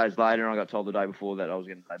Wales a few days later, and I got told the day before that I was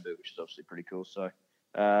going to debut, which is obviously pretty cool. So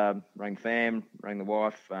rang fam, rang the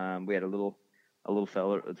wife. We had a little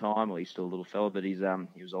fella at the time. Well, he's still a little fella, but he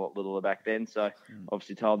was a lot littler back then. So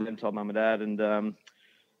obviously told mum and dad, and I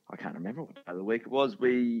can't remember what day of the week it was.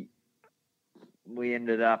 We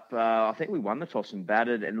ended up, I think we won the toss and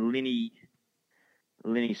batted, and Linny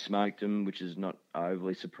smoked him, which is not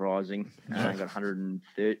overly surprising. Got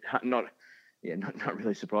 130, not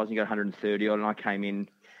really surprising. He got 130 odd, and I came in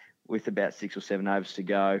with about 6 or 7 overs to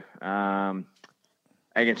go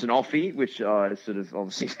against an offie, which I sort of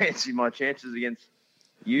obviously fancy my chances against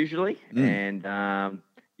usually. And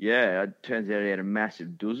it turns out he had a massive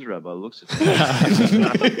doozera by the looks of it.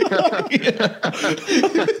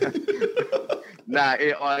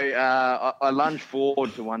 I lunged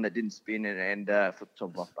forward to one that didn't spin and flipped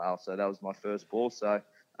top off bail. So that was my first ball. So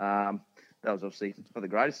that was obviously not the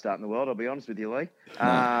greatest start in the world, I'll be honest with you, Lee.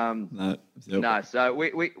 No. So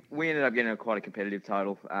we ended up getting quite a competitive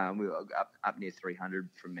total. We were up near 300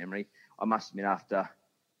 from memory. I must admit, after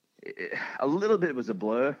a little bit was a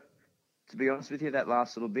blur, to be honest with you, that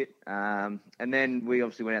last little bit. And then we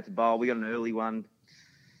obviously went out to bowl. We got an early one.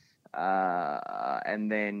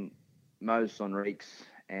 And then Moses Enriques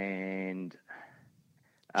and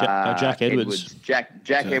Jack Edwards. Jack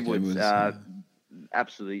Edwards.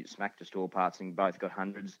 Absolutely smacked us to all parts and both got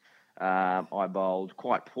hundreds. I bowled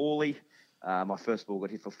quite poorly. My first ball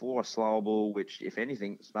got hit for 4, a slower ball, which, if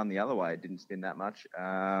anything, spun the other way. It didn't spin that much.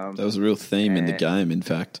 That was a real theme in the game, in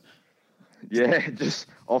fact. Yeah, just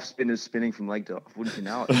off spinners spinning from leg to off. Wouldn't you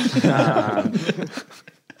know it?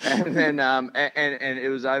 And then and it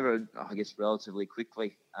was over, I guess, relatively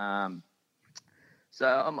quickly. So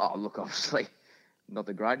look, obviously, not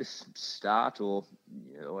the greatest start or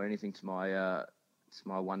anything to my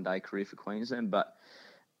one-day career for Queensland, but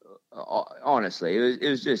honestly, it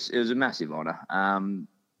was a massive honour.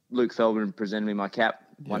 Luke Feldman presented me my cap,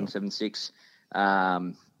 176.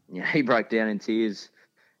 He broke down in tears.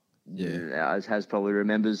 Yeah, as Has probably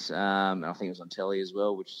remembers. I think it was on telly as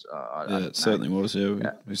well, which it certainly was.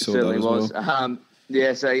 Yeah, we saw certainly that as well.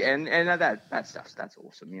 So and that stuff, that's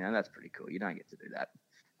awesome. That's pretty cool. You don't get to do that.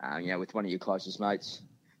 With one of your closest mates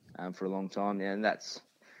for a long time. And that's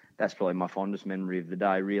probably my fondest memory of the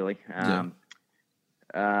day, really.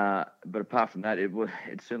 But apart from that, it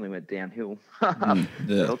certainly went downhill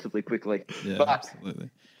relatively quickly. Yeah, but,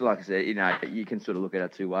 absolutely. Like I said, you can sort of look at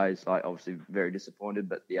it two ways. Like, obviously, very disappointed,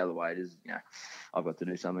 but the other way is, I've got to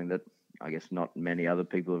do something that I guess not many other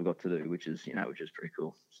people have got to do, which is pretty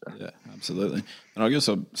cool. So yeah, absolutely. And I guess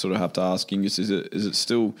I sort of have to ask, Ingus, is it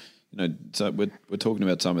still, so we're talking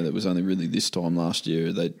about something that was only really this time last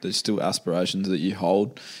year. There's still aspirations that you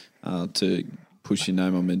hold to push your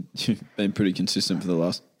name. I mean, you've been pretty consistent for the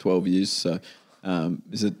last 12 years. So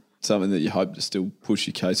is it something that you hope to still push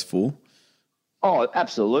your case for? Oh,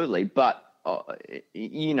 absolutely. But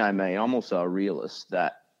you know me, I'm also a realist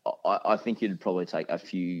that I think it'd probably take a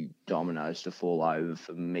few dominoes to fall over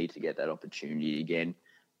for me to get that opportunity again.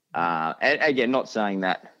 And again, not saying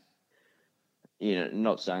that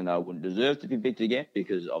I wouldn't deserve to be picked again,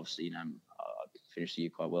 because obviously, I finished the year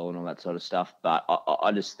quite well and all that sort of stuff. But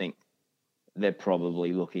I just think they're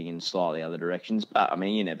probably looking in slightly other directions. But I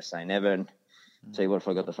mean, you never say never. And tell you what, if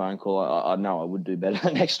I got the phone call, I know I would do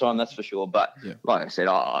better next time, that's for sure. But like I said,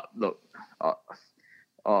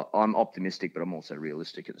 I'm optimistic, but I'm also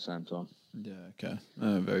realistic at the same time. Yeah, okay.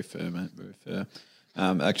 Very fair, mate. Very fair.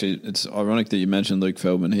 Actually, it's ironic that you mentioned Luke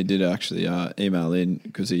Feldman. He did actually email in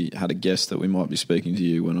because he had a guess that we might be speaking to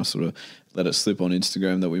you when I sort of let it slip on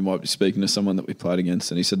Instagram that we might be speaking to someone that we played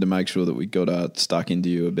against. And he said to make sure that we got stuck into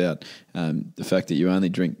you about the fact that you only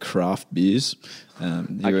drink craft beers.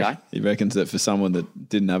 He reckons that for someone that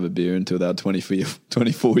didn't have a beer until they were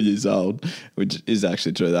 24 years old, which is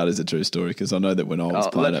actually true. That is a true story, because I know that when I was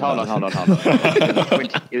playing Hold on.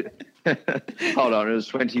 Hold on, it was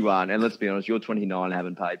 21. And let's be honest, you're 29 and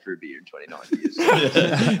haven't paid for a beer in 29 years.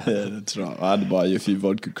 Yeah, that's right. I had to buy you a few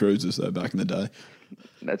vodka cruisers, though, back in the day.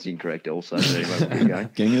 That's incorrect also. Anyway,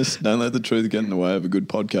 Gingus, don't let the truth get in the way of a good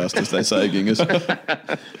podcast, as they say, Gingus.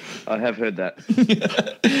 I have heard that.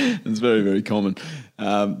 It's very, very common.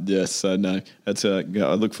 Yes, so no. I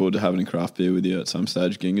look forward to having a craft beer with you at some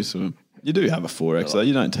stage, Gingus. You do have a 4X, though.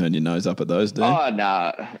 You don't turn your nose up at those, do you? Oh,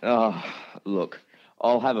 no. Oh, look,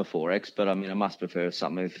 I'll have a 4X, but I mean, I must prefer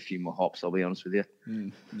something with a few more hops, I'll be honst with you.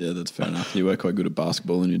 Yeah, that's fair enough. You were quite good at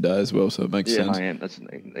basketball in your day as well, so it makes sense. Yeah, I am.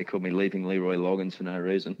 They called me Leaping Leroy Loggins for no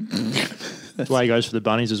reason. That's why he goes for the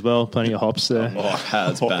bunnies as well. Plenty of hops there. Oh,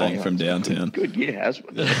 Has bang from downtown. Good gear, Has.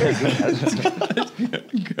 Very good, Has.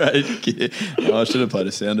 Great gear. Oh, I should have played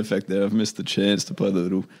a sound effect there. I've missed the chance to play the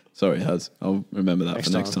little... Sorry, Has. I'll remember that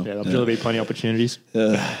for next time. Yeah, there'll be plenty of opportunities.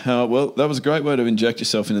 Well, that was a great way to inject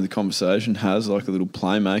yourself into the conversation, Has, like a little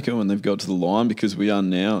playmaker when they've got to the line, because we are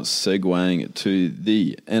now segueing to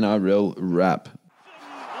the NRL wrap.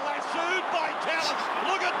 Lassoed by Tallis.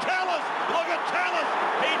 Look at Tallis. Look at Tallis.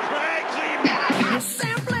 He drags him.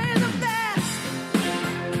 Simply the best.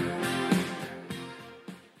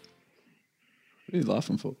 What are you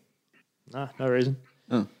laughing for? No reason.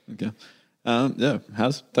 Oh, okay.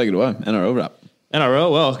 How's take it away? NRL wrap.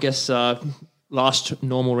 NRL, well, I guess last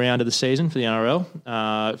normal round of the season for the NRL.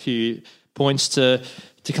 A few points to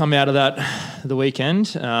come out of that the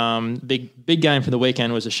weekend. Big game for the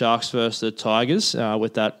weekend was the Sharks versus the Tigers,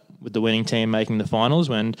 with the winning team making the finals.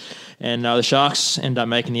 And the Sharks end up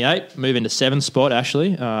making the 8, move into 7th spot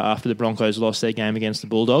actually after the Broncos lost their game against the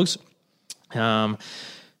Bulldogs.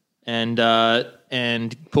 And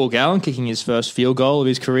Paul Gallen kicking his first field goal of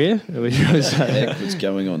his career. Which was, what the heck was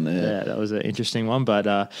going on there? Yeah, that was an interesting one, but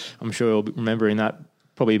I'm sure he'll be remembering that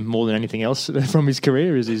probably more than anything else from his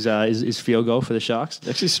career is his field goal for the Sharks.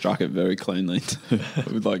 He actually struck it very cleanly too.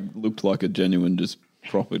 It looked like a genuine, just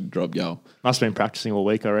proper drop goal. Must have been practicing all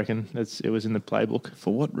week, I reckon. It was in the playbook.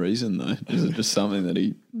 For what reason, though? Is it just something that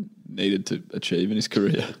he needed to achieve in his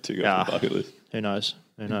career? To go off the bucket list. Who knows?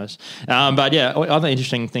 But yeah, other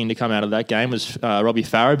interesting thing to come out of that game was Robbie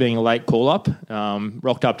Farah being a late call-up.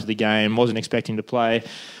 Rocked up to the game, wasn't expecting to play.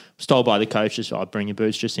 Was told by the coaches, "I'll bring your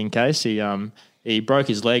boots just in case." He broke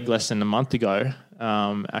his leg less than a month ago,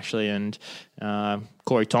 actually, and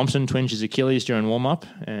Corey Thompson twinged his Achilles during warm-up,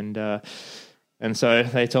 and so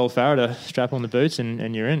they told Farah to strap on the boots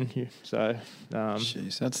and you're in. So,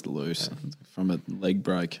 jeez, that's loose from a leg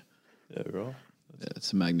break. Yeah, right. Yeah,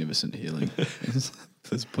 it's a magnificent healing.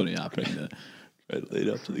 There's plenty happening there. Great lead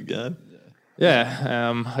up to the game.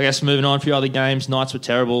 Yeah, I guess moving on, a few other games. Knights were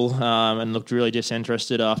terrible and looked really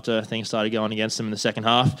disinterested after things started going against them in the second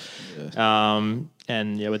half. Yeah.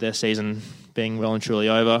 And with their season being well and truly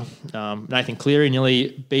over, Nathan Cleary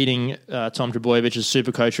nearly beating Tom Trbojevich's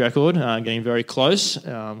Supercoach record, getting very close.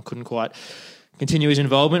 Couldn't quite continue his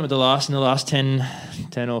involvement with the last 10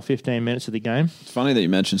 or 15 minutes of the game. It's funny that you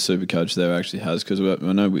mentioned Supercoach there actually has, because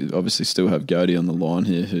I know we obviously still have Goaty on the line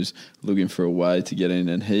here who's looking for a way to get in,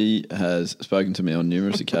 and he has spoken to me on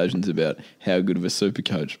numerous occasions about how good of a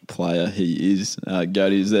Supercoach player he is.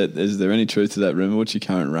 Goaty, is there any truth to that rumour? What's your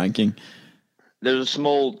current ranking? There's a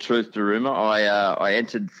small truth to rumour. I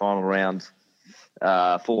entered final round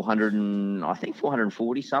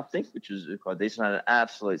 440 something, which was quite decent. An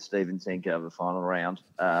absolute Steven Tinker of a final round.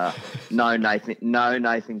 No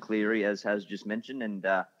Nathan Cleary, as has just mentioned, and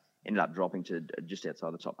ended up dropping to just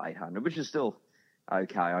outside the top 800, which is still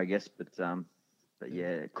okay, I guess. But yeah,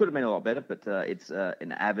 it could have been a lot better. But it's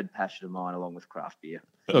an avid passion of mine, along with craft beer.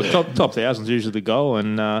 Look, top 1,000's usually the goal,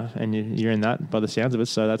 and you're in that by the sounds of it.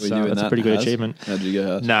 So that's a pretty good achievement. How'd you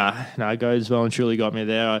go? Nah, Goes well and truly got me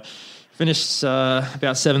there. I finished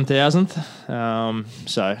about 7,000th.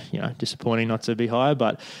 So disappointing not to be higher,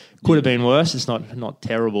 but could have been worse. It's not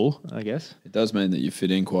terrible, I guess. It does mean that you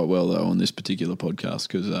fit in quite well though on this particular podcast,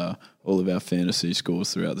 because all of our fantasy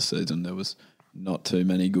scores throughout the season, there was not too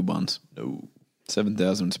many good ones. No,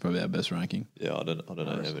 7,000 is probably our best ranking. Yeah, I don't know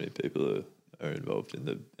how many people are involved in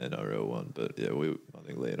the NRL one, but yeah, I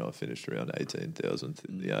think Lee and I finished around 18,000th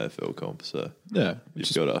in the AFL comp. So yeah,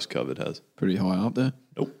 you've got us covered, Has. Pretty high up there.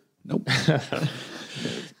 Nope. Nope.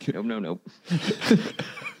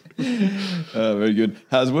 Very good.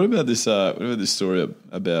 Has, what about this story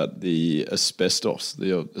about the asbestos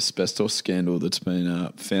scandal that's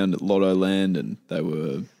been found at Lotto Land, and they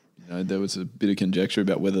were, there was a bit of conjecture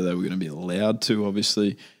about whether they were going to be allowed to,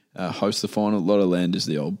 obviously, host the final. Lotto Land is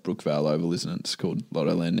the old Brookvale Oval, isn't it? It's called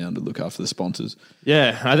Lotto Land now to look after the sponsors.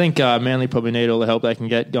 Yeah, I think Manly probably need all the help they can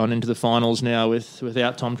get going into the finals now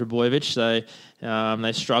without Tom Trbojevic.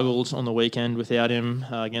 They struggled on the weekend without him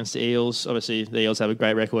against the Eels. Obviously, the Eels have a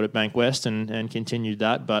great record at Bankwest and continued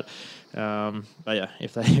that. But yeah,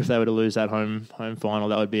 if they were to lose that home final,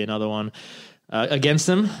 that would be another one against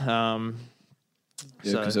them.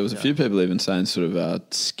 Yeah, because there was a few people even saying sort of a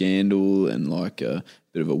scandal and like a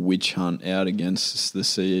bit of a witch hunt out against the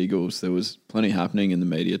Sea Eagles. There was plenty happening in the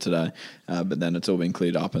media today, but then it's all been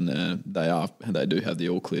cleared up, and they do have the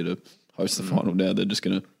all clear to host the final now. They're just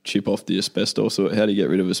going to chip off the asbestos. So how do you get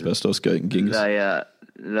rid of asbestos, Gingus?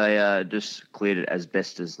 They just cleared it as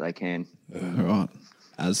best as they can. Right,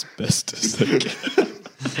 as best as they can.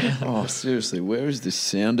 Oh, seriously, where is this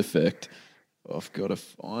sound effect? Oh, I've got to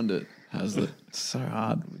find it. It's so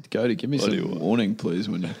hard. Go give me some warning, please,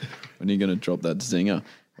 when you're going to drop that zinger.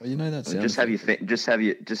 Well, you know that sound. Just have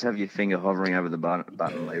your finger hovering over the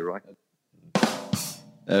button, Leroy.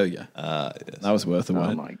 There we go. Yes. That was worth the wait.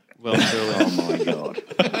 Oh my God.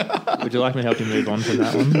 Would you like me to help you move on from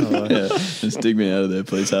that one? Or? Yeah, just dig me out of there,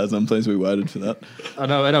 please, Haz. I'm pleased we waited for that. I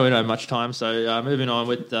know we don't have much time, so moving on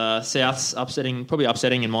with Souths probably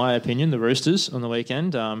upsetting, in my opinion, the Roosters on the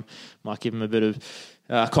weekend. Might give them a bit of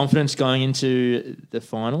confidence going into the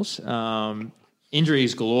finals.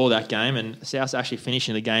 injuries galore that game, and South's actually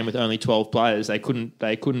finishing the game with only 12 players. They couldn't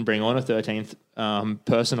bring on a 13th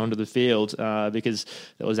person onto the field because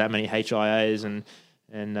there was that many HIAs and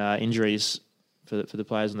injuries for the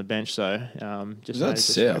players on the bench. So just is that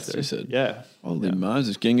South? You said, yeah. Holy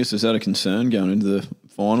Moses, Genghis, is that a concern going into the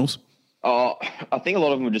finals? Oh, I think a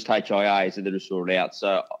lot of them were just HIAs that are sorted out.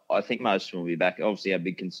 So I think most of them will be back. Obviously, our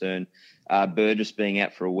big concern, Burgess being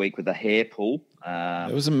out for a week with a hair pull.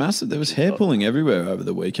 There was hair pulling everywhere over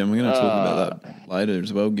the weekend. We're going to talk about that later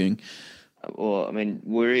as well, Ging. Well, I mean,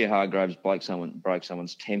 Warrior Hargraves broke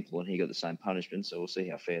someone's temple and he got the same punishment. So we'll see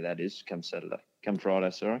how fair that is come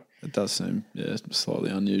Friday, sorry. It does seem,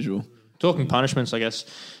 slightly unusual. Talking punishments, I guess,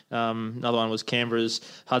 another one was Canberra's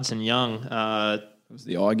Hudson Young. It was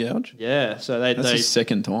the eye gouge? Yeah. So That's the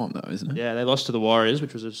second time, though, isn't it? Yeah, they lost to the Warriors,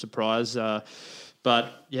 which was a surprise.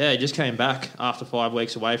 But, yeah, he just came back after 5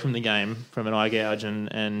 weeks away from the game from an eye gouge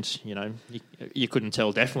and you know, you couldn't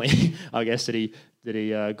tell definitely, I guess, that he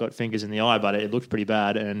got fingers in the eye, but it looked pretty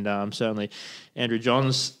bad. And certainly Andrew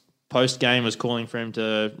Johns post-game was calling for him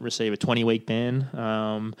to receive a 20-week ban.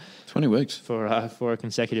 20 weeks? For a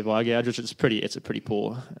consecutive eye gouge, which is pretty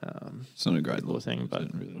poor. It's not a great poor thing,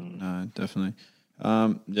 but no, definitely.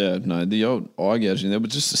 The old eye gouging, there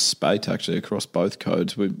was just a spate actually across both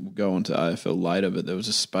codes. We'll go on to AFL later, but there was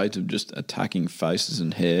a spate of just attacking faces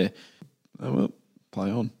and hair. Oh, well,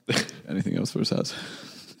 play on. Anything else for us, Haz?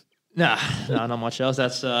 No, not much else.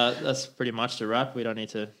 That's pretty much the wrap. We don't need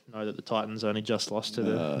to know that the Titans only just lost to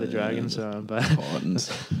the Dragons. But Titans,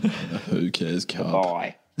 who cares? Cup.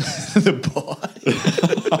 Bye. The bye.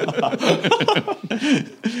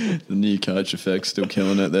 The new coach effect still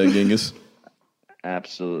killing it there, Genghis.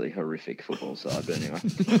 Absolutely horrific football side, but anyway.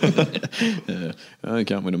 Yeah, I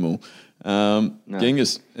can't win them all.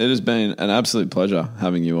 Genghis, it has been an absolute pleasure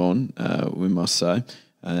having you on, we must say.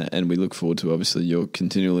 And we look forward to, obviously, your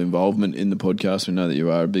continual involvement in the podcast. We know that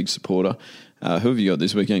you are a big supporter. Who have you got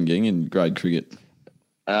this weekend, Ging, in grade cricket?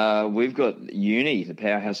 We've got Uni, the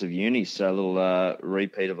powerhouse of Uni, so a little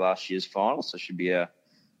repeat of last year's final, so should be a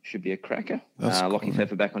cracker. Lockie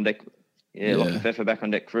Pfeffer back on deck. Yeah, Lockie Pfeffer back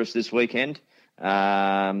on deck for us this weekend. Should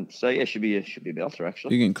be a belter, actually.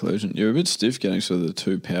 Big inclusion. You're a bit stiff getting sort of the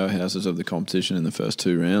two powerhouses of the competition in the first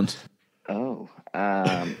 2 rounds. Oh,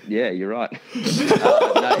 yeah, you're right.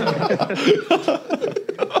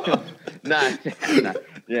 No.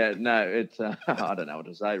 It's I don't know what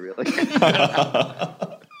to say really.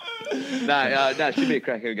 No, it should be a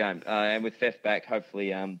cracker game. And with Fef back,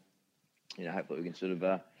 hopefully, hopefully we can sort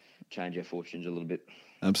of change our fortunes a little bit.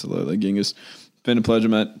 Absolutely, Genghis. Been a pleasure,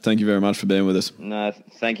 mate. Thank you very much for being with us. No,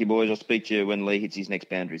 thank you, boys. I'll speak to you when Lee hits his next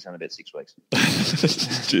boundaries in about 6 weeks.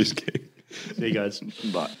 Cheers, King. See you guys.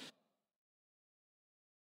 Bye.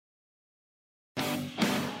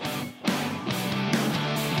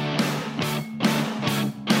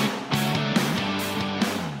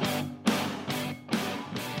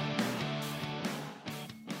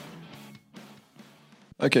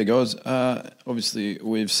 Okay, guys. Obviously,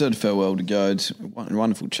 we've said farewell to Goads.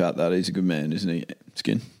 Wonderful chat, that. He's a good man, isn't he,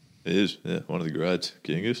 Skin? He is, yeah. One of the greats,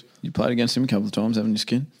 Genghis. You played against him a couple of times, haven't you,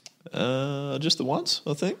 Skin? Just the once,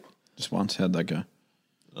 I think. Just once. How'd that go?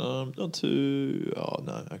 Not too... Oh,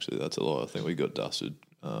 no, actually, that's a lie. I think we got dusted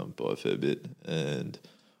by a fair bit. And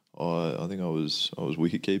I think I was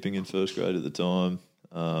wicket-keeping in first grade at the time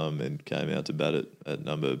and came out to bat at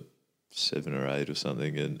number 7 or 8 or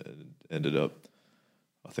something and ended up...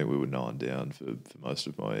 I think we were 9 down for most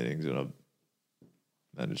of my innings, and I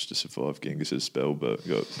managed to survive Genghis's spell, but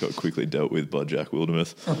got quickly dealt with by Jack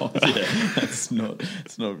Wildermuth. Oh, yeah, it's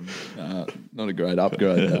not a great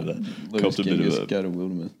upgrade. Copped a bit of go to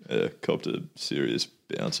Wildermuth. Yeah, copped a serious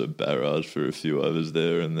bouncer barrage for a few overs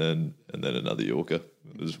there, and then another Yorker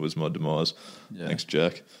was my demise. Yeah. Thanks,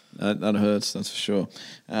 Jack. That hurts, that's for sure.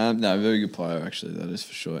 No, very good player actually, that is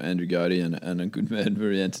for sure. Andrew Godey and a good man,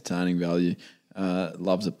 very entertaining value.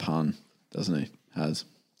 Loves a pun, doesn't he?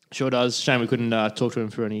 Sure does. Shame we couldn't talk to him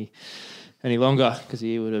for any longer because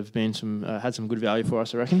he would have been had some good value for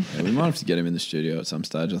us, I reckon. Yeah, we might have to get him in the studio at some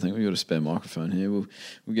stage. I think we've got a spare microphone here. We'll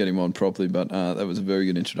get him on properly, but that was a very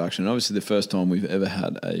good introduction. And obviously the first time we've ever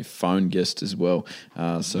had a phone guest as well.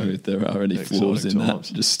 So if there are any flaws in that,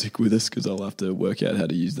 just stick with us because I'll have to work out how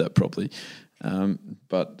to use that properly.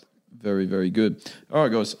 But very, very good. All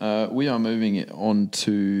right, guys, we are moving on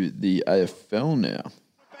to the AFL now.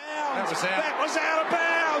 That was out of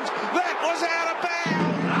bounds. That was out of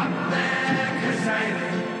bounds. Up there,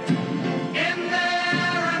 Crusading. In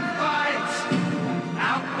there and fight.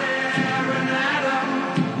 Out there and Adam.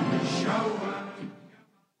 Show 'em.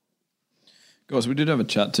 Guys, we did have a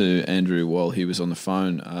chat to Andrew while he was on the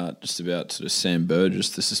phone just about sort of Sam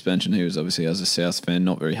Burgess, the suspension. He was obviously, as a South fan,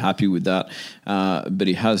 not very happy with that. But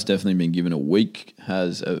he has definitely been given a week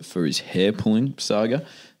for his hair pulling saga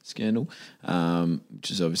scandal, which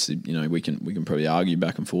is obviously, we can probably argue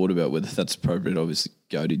back and forward about whether that's appropriate. Obviously,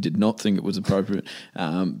 Goaty did not think it was appropriate.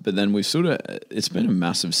 But then it's been a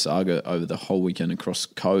massive saga over the whole weekend across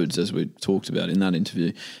codes, as we talked about in that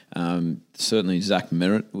interview. Certainly, Zach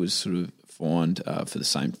Merritt was sort of fined for the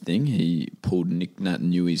same thing. He pulled Nick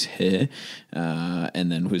Naitanui hair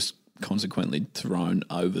and then was consequently thrown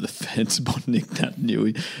over the fence by Nick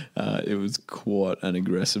Naitanui. It was quite an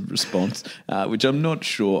aggressive response, which I'm not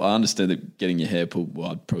sure. I understand that getting your hair pulled,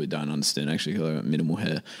 well, I probably don't understand actually because I've got minimal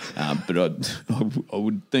hair, but I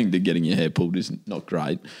would think that getting your hair pulled is not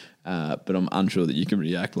great, but I'm unsure that you can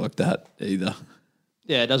react like that either.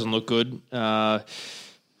 Yeah, it doesn't look good.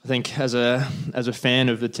 I think as a fan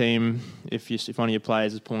of the team, if one of your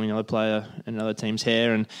players is pulling another player and another team's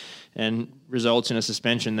hair and results in a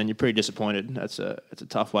suspension, then you're pretty disappointed. It's a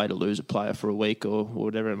tough way to lose a player for a week or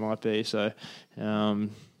whatever it might be. So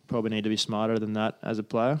probably need to be smarter than that as a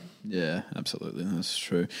player. Yeah, absolutely, that's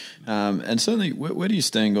true. And certainly, where do you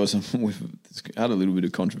stand, guys? We've had a little bit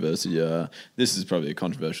of controversy. This is probably a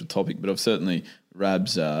controversial topic, but I've certainly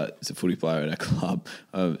Rabs is a footy player at our club.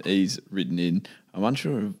 He's written in. I'm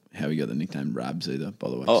unsure of how he got the nickname Rabs either, by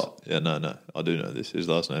the way. Oh, yeah, no. I do know this. His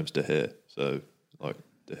last name's De Gea. So, like,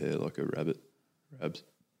 De Gea, like a rabbit. Rabs.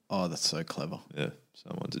 Oh, that's so clever. Yeah,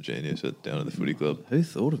 someone's a genius down at the footy club. Who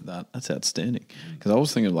thought of that? That's outstanding. Because I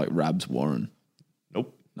was thinking of, like, Rabs Warren.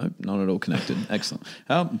 Nope, not at all connected. Excellent.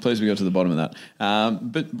 I'm pleased we got to the bottom of that.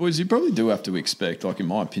 But, boys, you probably do have to expect, like, in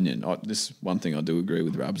my opinion, this is one thing I do agree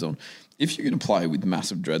with Rabs on. If you're going to play with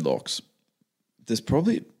massive dreadlocks, there's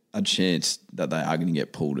probably a chance that they are going to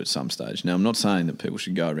get pulled at some stage. Now, I'm not saying that people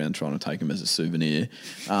should go around trying to take them as a souvenir,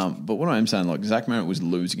 but what I am saying, like, Zach Merritt was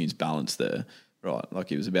losing his balance there, right? Like,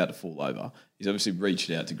 he was about to fall over. He's obviously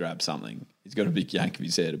reached out to grab something. He's got a big yank of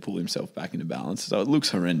his hair to pull himself back into balance. So it looks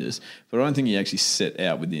horrendous, but I don't think he actually set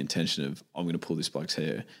out with the intention of, I'm going to pull this bloke's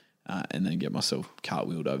hair and then get myself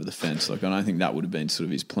cartwheeled over the fence. Like, I don't think that would have been sort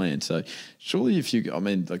of his plan. So surely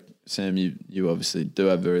like, Sam, you obviously do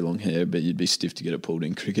have very long hair, but you'd be stiff to get it pulled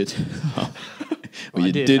in cricket. Well,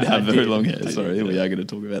 you did have very long hair. Sorry, we are going to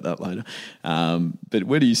talk about that later. But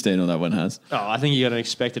where do you stand on that one, Haz? Oh, I think you're going to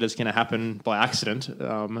expect that it's going to happen by accident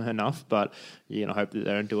enough, but you're going to hope that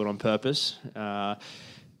they don't do it on purpose. But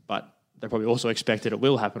they probably also expect that it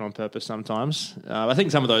will happen on purpose sometimes. I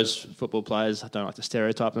think some of those football players, I don't like to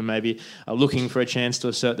stereotype them, maybe are looking for a chance to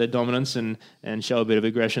assert their dominance and show a bit of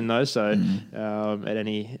aggression though. So at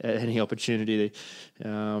any opportunity,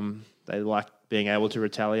 they like being able to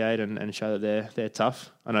retaliate and show that they're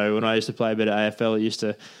tough. I know when I used to play a bit of AFL, it used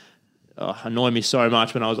to annoy me so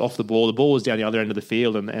much when I was off the ball. The ball was down the other end of the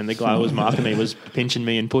field and the guy who was marking me was pinching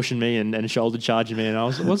me and pushing me and shoulder charging me. And I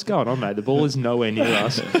was, what's going on, mate? The ball is nowhere near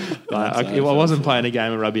us. I wasn't playing a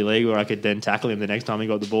game of rugby league where I could then tackle him the next time he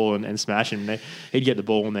got the ball and smash him. He'd get the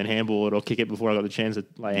ball and then handball it or kick it before I got the chance to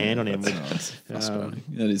lay a hand on him. That's frustrating.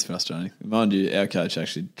 That is frustrating. Mind you, our coach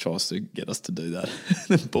actually tries to get us to do that.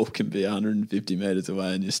 The ball can be 150 metres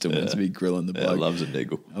away and you're still meant to be grilling the bloke. Yeah, loves a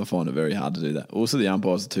niggle. I find it very hard to do that. Also, the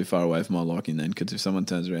umpires are too far away from my liking then, because if someone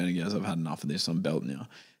turns around and goes, I've had enough of this, I'm belting now,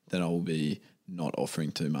 then I will be not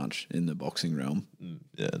offering too much in the boxing realm.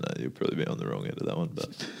 Yeah, no, you'll probably be on the wrong end of that one.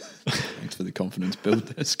 But thanks for the confidence build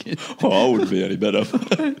there, Skin. I wouldn't be any better.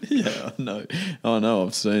 Yeah, I know. I know,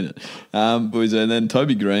 I've seen it. Boys, and then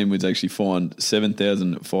Toby Green was actually fined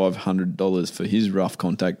 $7,500 for his rough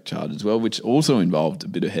contact charge as well, which also involved a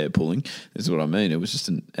bit of hair pulling. This is what I mean. It was just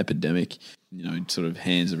an epidemic. Sort of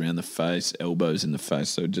hands around the face, elbows in the face.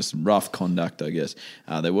 So just rough conduct, I guess.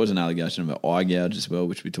 There was an allegation of an eye gouge as well,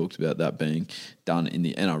 which we talked about that being done in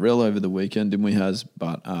the NRL over the weekend, didn't we, Haz?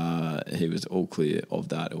 But he was all clear of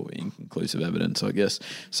that, or inconclusive evidence, I guess.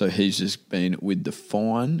 So he's just been with the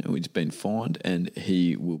fine, or he's been fined, and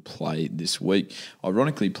he will play this week.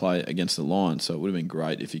 Ironically, play against the Lions, so it would have been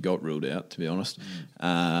great if he got ruled out, to be honest.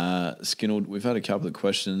 Skinnell, we've had a couple of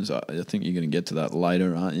questions. I think you're going to get to that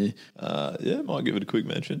later, aren't you? Yeah, might give it a quick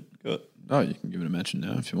mention. Oh, you can give it a mention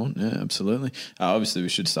now if you want. Yeah, absolutely. Obviously, we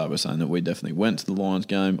should start by saying that we definitely went to the Lions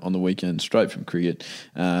game on the weekend straight from cricket,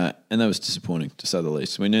 and that was disappointing, to say the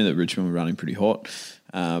least. We knew that Richmond were running pretty hot,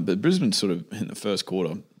 but Brisbane sort of, in the first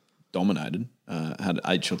quarter, dominated, had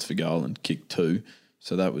 8 shots for goal and kicked 2.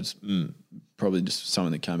 So that was probably just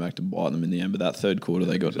something that came back to bite them in the end. But that third quarter,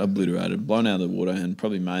 they got obliterated, blown out of the water, and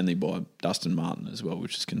probably mainly by Dustin Martin as well,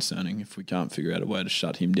 which is concerning if we can't figure out a way to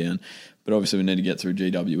shut him down. But obviously we need to get through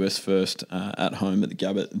GWS first at home at the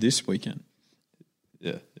Gabba this weekend.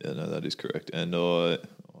 Yeah, no, that is correct. And I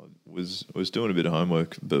was doing a bit of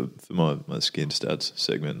homework for my skin stats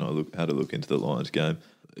segment, and I had a look into the Lions game.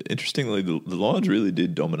 Interestingly, the Lions really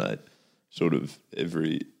did dominate sort of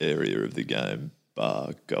every area of the game,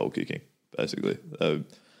 bar goal kicking. Basically,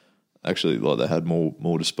 actually, like they had more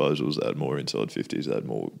disposals, they had more inside 50s, they had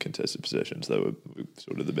more contested possessions. They were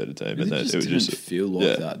sort of the better team, and it didn't feel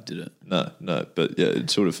like that, did it? No, but yeah,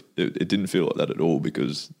 it didn't feel like that at all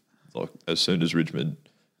because like as soon as Richmond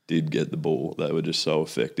did get the ball, they were just so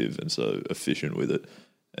effective and so efficient with it,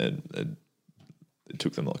 and it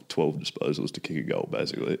took them like 12 disposals to kick a goal,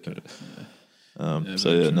 basically.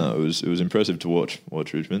 It was impressive to watch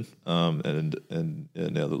Richmond, and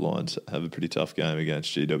now the Lions have a pretty tough game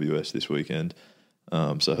against GWS this weekend.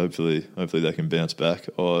 So hopefully they can bounce back.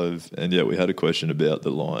 We had a question about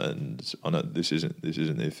the Lions. I know this isn't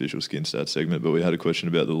the official Skin Stats segment, but we had a question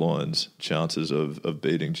about the Lions' chances of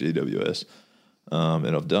beating GWS.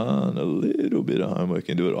 And I've done a little bit of homework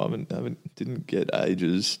into it. I didn't get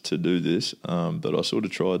ages to do this, but I sort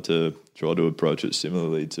of tried to approach it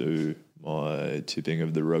similarly to my tipping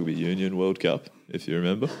of the Rugby Union World Cup, if you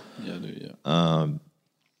remember. Yeah, I do. Yeah.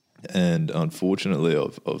 And unfortunately,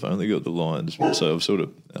 I've only got the Lions, so I've sort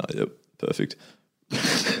of perfect.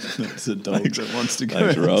 It's a dog that wants to go.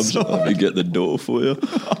 Thanks, Rob. Let me get the door for you.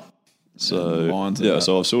 So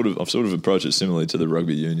so I've sort of approached it similarly to the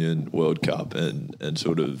Rugby Union World Cup and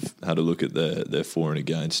sort of had a look at their for and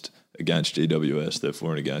against GWS, their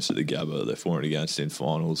for and against at the Gabba, their for and against in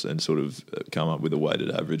finals, and sort of come up with a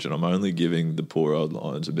weighted average. And I'm only giving the poor old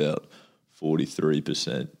Lions about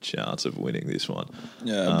 43% chance of winning this one.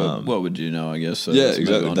 Yeah, but what would you know, I guess? So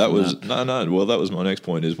exactly. That was Well, that was my next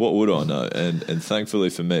point. Is what would I know? And thankfully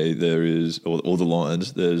for me, there is or the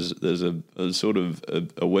Lions. There's a sort of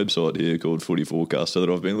a website here called Footy Forecaster that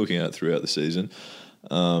I've been looking at throughout the season,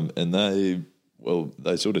 and they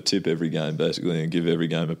sort of tip every game basically and give every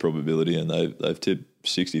game a probability, and they've tipped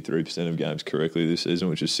 63% of games correctly this season,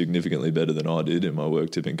 which is significantly better than I did in my work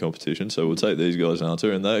tipping competition. So we'll take these guys'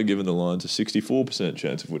 answer, and they're giving the Lions a 64%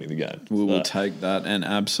 chance of winning the game. We will take that and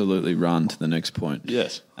absolutely run to the next point.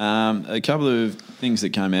 Yes. A couple of things that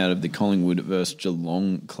came out of the Collingwood versus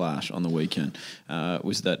Geelong clash on the weekend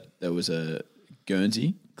was that there was a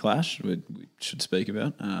Guernsey clash we should speak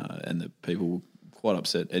about, and the people were quite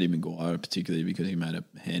upset. Eddie Maguire particularly, because he made a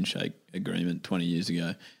handshake agreement 20 years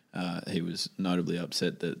ago. He was notably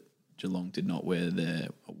upset that Geelong did not wear their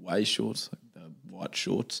away shorts, like the white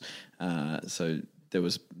shorts. So there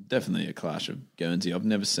was definitely a clash of Guernsey. I've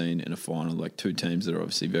never seen in a final like two teams that are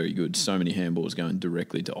obviously very good, so many handballs going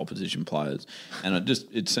directly to opposition players. And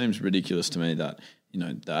it seems ridiculous to me that, the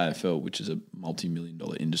AFL, which is a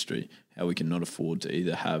multi-million-dollar industry, how we can not afford to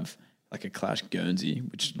either have like a clash Guernsey,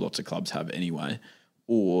 which lots of clubs have anyway,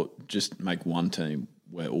 or just make one team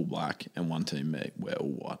wear all black and one team wear all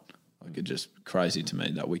white. Like, it's just crazy to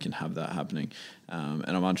me that we can have that happening. And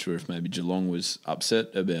I'm unsure if maybe Geelong was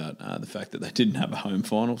upset about the fact that they didn't have a home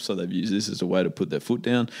final, so they've used this as a way to put their foot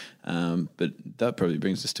down. But that probably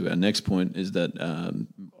brings us to our next point, is that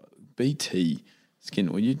BT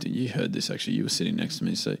Skin. Well, you heard this actually. You were sitting next to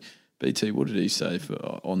me. So BT, what did he say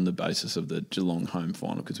on the basis of the Geelong home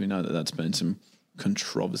final? Because we know that that's been some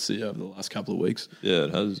controversy over the last couple of weeks. Yeah,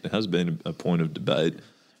 it has been a point of debate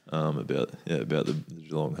about the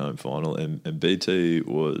Geelong home final, and BT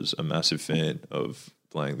was a massive fan of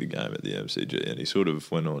playing the game at the MCG, and he sort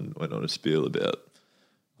of went on a spiel about,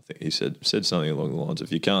 I think he said something along the lines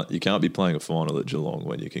of, you can't be playing a final at Geelong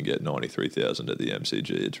when you can get 93,000 at the MCG.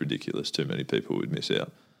 It's ridiculous. Too many people would miss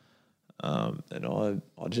out. And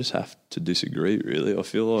I just have to disagree, really. I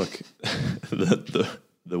feel like that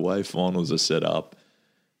the way finals are set up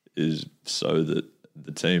is so that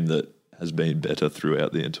the team that has been better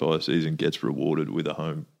throughout the entire season gets rewarded with the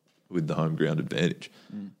home ground advantage.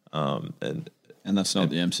 And that's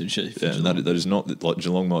not the MCG. Yeah, and that is not, like,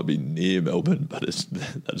 Geelong might be near Melbourne, but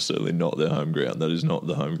that's certainly not their home ground. That is not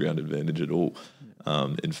the home ground advantage at all.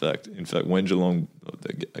 In fact, when Geelong,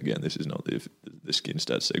 again, this is not the Skin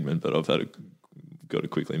Stats segment, but I've got to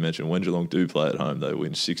quickly mention, when Geelong do play at home, they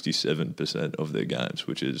win 67% of their games,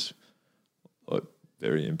 which is like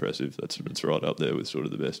very impressive. That's right up there with sort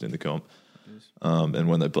of the best in the comp. And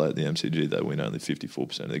when they play at the MCG, they win only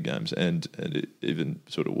 54% of their games, and it, even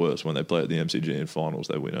sort of worse, when they play at the MCG in finals,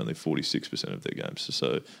 they win only 46% of their games.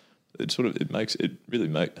 So it makes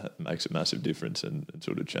a massive difference, and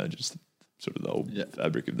sort of changes sort of the whole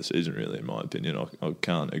fabric of the season, really, in my opinion. I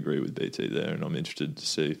can't agree with BT there, and I'm interested to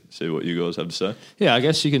see what you guys have to say. Yeah, I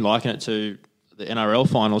guess you can liken it to the NRL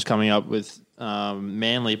finals coming up with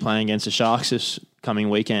Manly playing against the Sharks this coming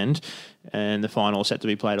weekend, and the final set to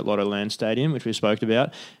be played at Lottoland Stadium, which we spoke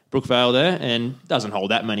about. Brookvale there, and doesn't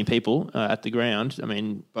hold that many people at the ground. I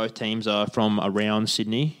mean, both teams are from around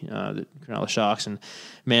Sydney, the Cronulla Sharks and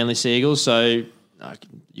Manly Seagulls, so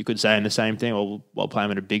you could say in the same thing, we'll play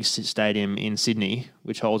them at a big stadium in Sydney,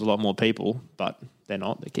 which holds a lot more people, but they're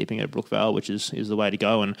not. They're keeping it at Brookvale, which is the way to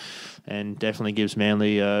go, and definitely gives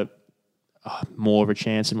Manly more of a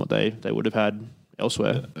chance than what they would have had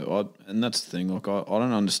elsewhere. And that's the thing. Like, I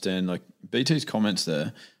don't understand. Like, BT's comments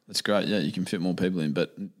there, that's great. Yeah, you can fit more people in,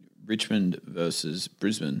 but Richmond versus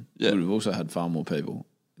Brisbane would have also had far more people.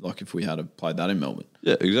 Like, if we had played that in Melbourne.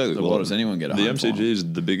 Yeah, exactly. So why does anyone get a The home MCG final?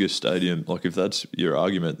 is the biggest stadium. Like, if that's your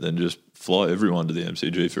argument, then just fly everyone to the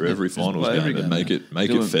MCG for every finals game and make it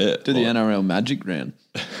fair. Do the NRL Magic round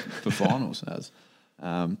for finals as.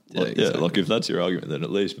 Like if that's your argument, then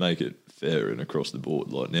at least make it fair and across the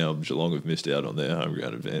board. Like now, Geelong have missed out on their home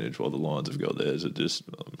ground advantage while the Lions have got theirs. It just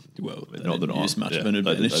not that use much of an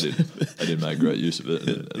advantage. They did make great use of it,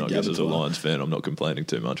 and I guess as a Lions fan, I'm not complaining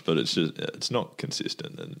too much. But it's just it's not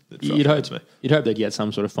consistent, and it frustrates me. You'd hope they'd get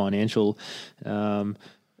some sort of financial,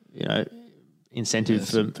 incentive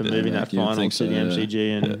for moving that final to the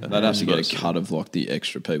MCG, and they'd have to get a cut of like the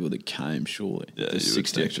extra people that came. Surely, there's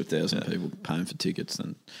 60 extra thousand people paying for tickets.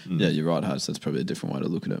 Then you're right, Hutch. That's probably a different way to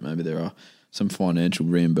look at it. Maybe there are some financial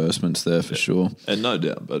reimbursements there for sure, and no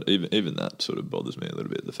doubt. But even that sort of bothers me a little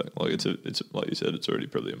bit. The fact, like it's like you said, it's already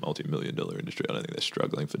probably a multi-million-dollar industry. I don't think they're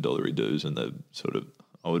struggling for dollary dues, and they're sort of.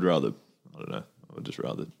 I would just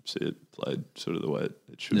rather see it played sort of the way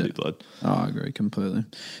it should be played. Oh, I agree completely.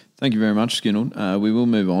 Thank you very much, Skinnell. We will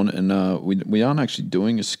move on, and we aren't actually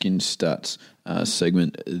doing a skin stats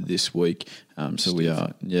segment this week. So we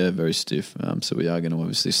are, very stiff. So we are going to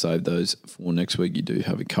obviously save those for next week. You do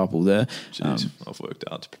have a couple there. Jeez, I've worked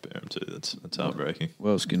hard to prepare them too. That's heartbreaking.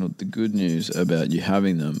 Well, Skinnell, the good news about you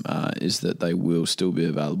having them is that they will still be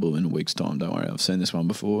available in a week's time. Don't worry, I've seen this one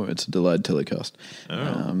before. It's a delayed telecast.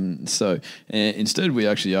 So instead, we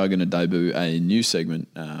actually are going to debut a new segment,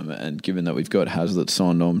 and given that we've got Hazlitt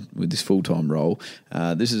signed on with this full-time role,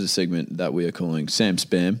 this is a segment that we are calling Sam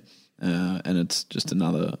Spam, and it's just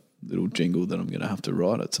another little jingle that I'm going to have to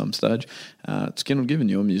write at some stage. Skinnell, given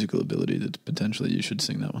your musical ability, that potentially you should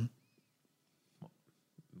sing that one.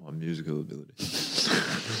 My musical ability.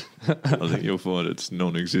 I think you'll find it's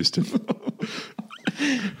non-existent.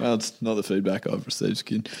 Well, it's not the feedback I've received,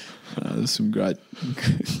 Skin. There's some great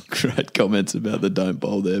comments about the Don't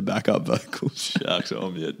Bowl there backup vocals. Sharks,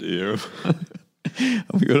 I'm yet to hear them.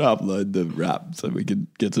 We've got to upload the rap so we can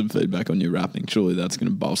get some feedback on your rapping. Surely that's going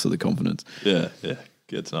to bolster the confidence. Yeah.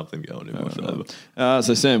 Get something going in my favour.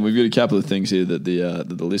 So, Sam, we've got a couple of things here that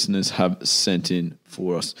the listeners have sent in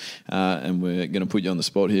for us, and we're going to put you on the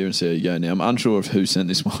spot here and see how you go. Now, I'm unsure of who sent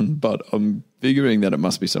this one, but I'm figuring that it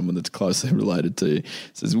must be someone that's closely related to you. It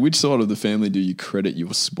says, which side of the family do you credit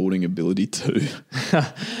your sporting ability to?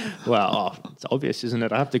 Well, it's obvious, isn't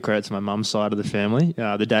it? I have to credit to my mum's side of the family,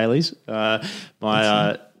 the Dailies. So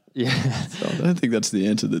I don't think that's the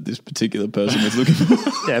answer that this particular person was looking for.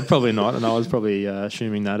 Yeah, probably not, and I was probably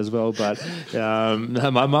assuming that as well. But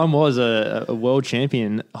my mum was a world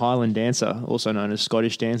champion Highland dancer, also known as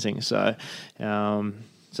Scottish dancing. So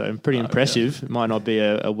pretty impressive. Yeah. It might not be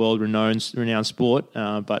a world-renowned sport,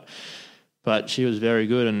 but she was very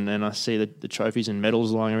good, and I see the trophies and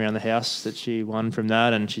medals lying around the house that she won from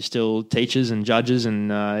that, and she still teaches and judges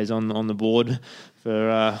and is on the board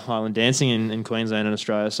for Highland dancing in Queensland and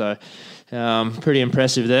Australia. So pretty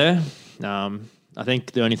impressive there. I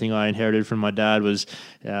think the only thing I inherited from my dad was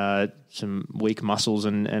some weak muscles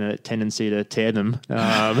and a tendency to tear them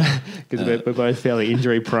because we're both fairly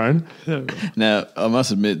injury prone. Now, I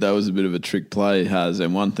must admit that was a bit of a trick play, Haz,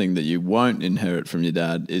 and one thing that you won't inherit from your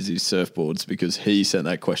dad is his surfboards because he sent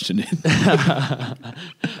that question in.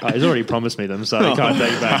 He's already promised me them, so I can't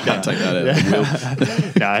take it back. Can't take that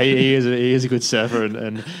out. No, he is a good surfer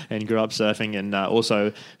and grew up surfing, and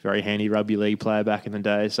also very handy rugby league player back in the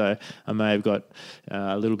day, so I may have got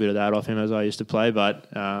a little bit of that off him as I used to play, but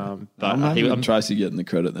I'm Tracy getting the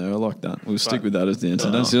credit there. I like that. We'll stick with that as the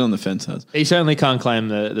answer. Don't sit on the fence, Haz. He certainly can't claim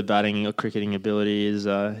the batting or cricketing ability.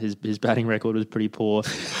 His batting record was pretty poor.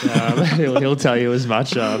 He'll tell you as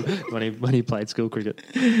much when he played school cricket.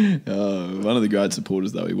 One of the great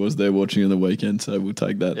supporters, though, he was there watching on the weekend, so we'll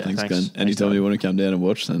take that. Thanks, Glenn. Anytime you want to come down and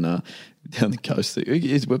watch, then down the coast.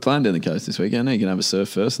 We're playing down the coast this weekend. You can have a surf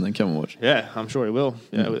first and then come and watch. Yeah, I'm sure he will.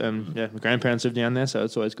 Yeah, my grandparents live down there, so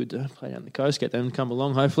it's always good to play down the coast, get them to come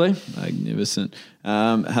along, hopefully. Magnificent.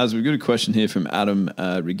 We've got a question here from Adam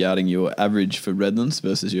regarding your average for Redlands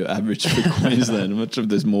versus your average for Queensland. I'm not sure if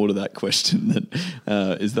there's more to that question.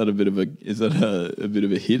 Is that a bit of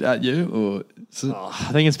a hit at you, or?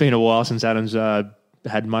 I think it's been a while since Adam's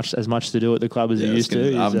had as much to do at the club as he used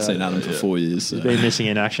to. I haven't seen Adam for 4 years. So. He's been missing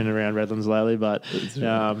in action around Redlands lately, but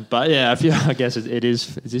yeah, I guess it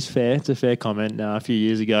is fair. It's a fair comment. A few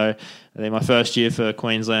years ago, I think my first year for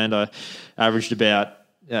Queensland, I averaged about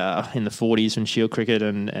in the 40s in Shield cricket,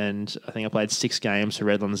 and I think I played 6 games for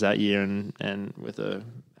Redlands that year, and with a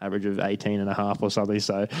average of 18 and a half or something.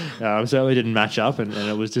 So certainly didn't match up, and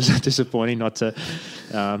it was just disappointing not to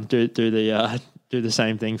do the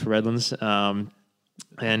same thing for Redlands.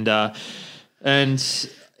 And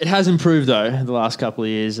it has improved though the last couple of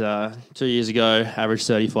years. 2 years ago, averaged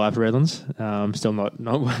 35 for Redlands. Still not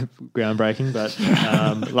groundbreaking, but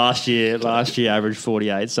last year averaged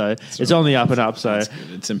 48. So it's on the up and up. So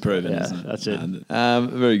it's improving. Yeah, isn't it? that's it.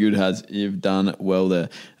 Very good, Haz. You've done well there.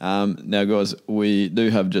 Now, guys, we do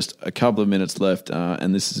have just a couple of minutes left,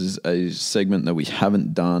 and this is a segment that we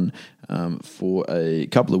haven't done for a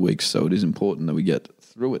couple of weeks. So it is important that we get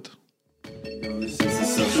through it. This is a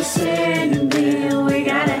social setting, man. We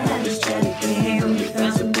gotta have this chat again. We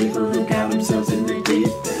found some people who got themselves in the deep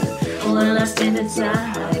end. Well, our standards are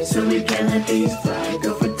high, so we can't let these fly.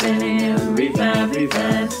 Go for 10 and revive.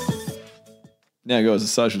 Now, guys, the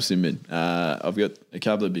social sim bin. I've got a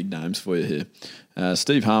couple of big names for you here.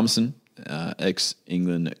 Steve Harmison,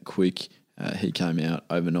 ex-England quick. He came out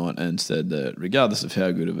overnight and said that regardless of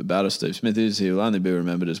how good of a batter Steve Smith is, he will only be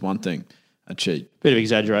remembered as one thing: a cheat. Bit of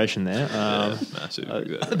exaggeration there. Massive.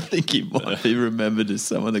 I think he might be remembered as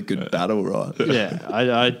someone that could battle right. Yeah,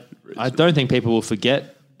 I don't think people will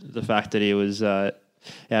forget the fact that he was out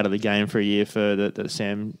of the game for a year for the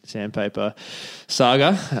sandpaper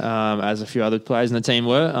saga, as a few other players in the team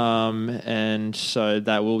were, and so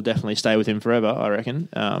that will definitely stay with him forever, I reckon.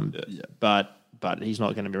 But he's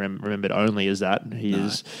not going to be remembered only as that. He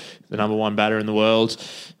is the number one batter in the world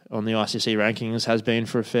on the ICC rankings, has been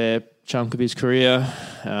for a fair chunk of his career.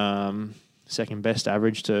 Second best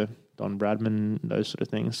average to Don Bradman, those sort of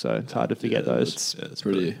things. So it's hard to forget those. It's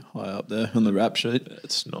pretty high up there on the rap sheet.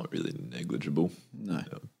 It's not really negligible. No.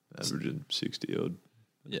 Averaging 60 odd.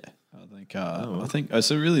 Yeah, I think.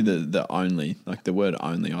 So really, the only, like the word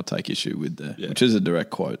 "only," I take issue with there, which is a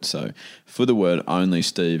direct quote. So for the word "only,"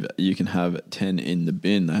 Steve, you can have 10 in the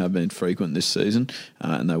bin. They have been frequent this season,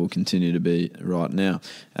 and they will continue to be right now.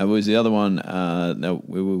 Was the other one? Now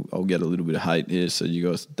I'll get a little bit of hate here, so you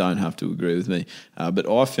guys don't have to agree with me. But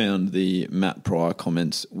I found the Matt Pryor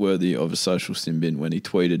comments worthy of a social sin bin when he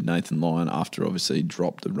tweeted Nathan Lyon after obviously he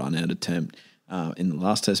dropped the run out attempt in the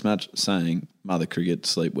last Test match, saying "Mother Cricket,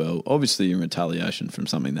 sleep well." Obviously in retaliation from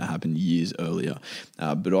something that happened years earlier.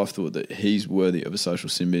 But I thought that he's worthy of a social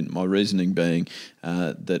sin bin. My reasoning being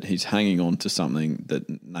that he's hanging on to something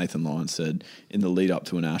that Nathan Lyon said in the lead up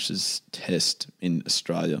to an Ashes Test in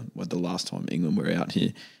Australia, the last time England were out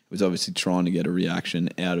here. Was obviously trying to get a reaction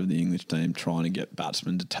out of the English team, trying to get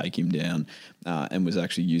batsmen to take him down, and was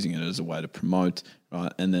actually using it as a way to promote.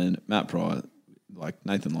 Right, and then Matt Pryor, like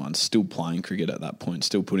Nathan Lyon's still playing cricket at that point,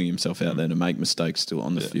 still putting himself out there to make mistakes, still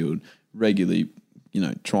on the field, regularly,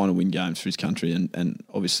 trying to win games for his country and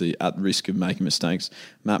obviously at risk of making mistakes.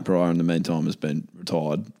 Matt Pryor, in the meantime, has been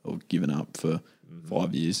retired or given up for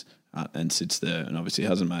 5 years and sits there and obviously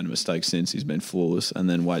hasn't made a mistake since. He's been flawless and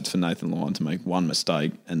then waits for Nathan Lyon to make one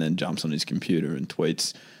mistake and then jumps on his computer and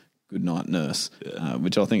tweets, "Good night, nurse,"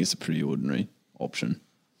 which I think is a pretty ordinary option.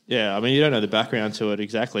 Yeah, I mean, you don't know the background to it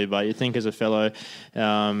exactly, but you think as a fellow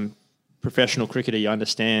professional cricketer, you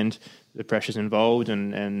understand the pressures involved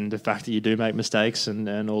and the fact that you do make mistakes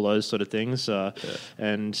and all those sort of things.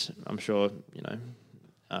 And I'm sure,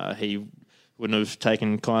 he wouldn't have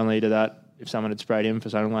taken kindly to that if someone had sprayed him for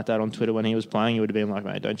something like that on Twitter when he was playing. He would have been like,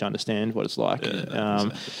 "Mate, don't you understand what it's like?"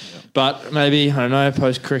 But maybe, I don't know,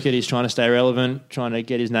 post-cricket, he's trying to stay relevant, trying to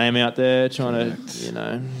get his name out there, trying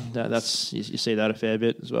to, that's you see that a fair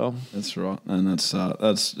bit as well. That's right. And that's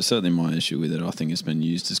certainly my issue with it. I think it's been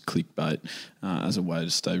used as clickbait as a way to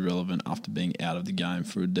stay relevant after being out of the game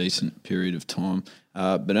for a decent period of time.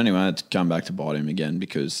 But anyway, it's come back to bite him again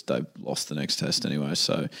because they've lost the next Test anyway.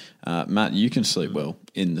 So, Matt, you can sleep well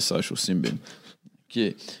in the social sin bin.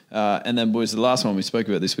 Yeah. And then, boys, the last one we spoke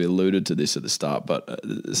about this, we alluded to this at the start, but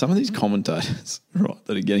some of these commentators, right,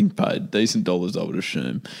 that are getting paid decent dollars, I would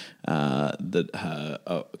assume, that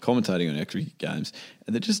are commentating on extra games,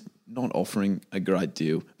 and they're just not offering a great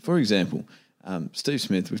deal. For example, Steve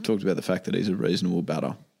Smith, we've talked about the fact that he's a reasonable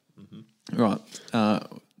batter. Mm-hmm. Right.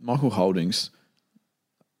 Michael Holding's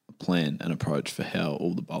plan and approach for how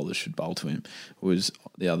all the bowlers should bowl to him was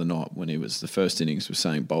the other night when he was the first innings was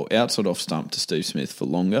saying bowl outside off stump to Steve Smith for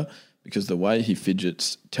longer because the way he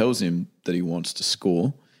fidgets tells him that he wants to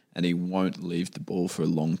score and he won't leave the ball for a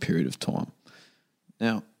long period of time.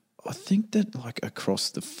 Now, I think that like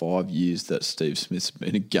across the 5 years that Steve Smith's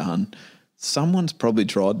been a gun, someone's probably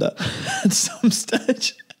tried that at some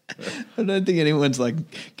stage. I don't think anyone's like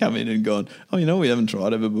come in and gone, oh, you know, we haven't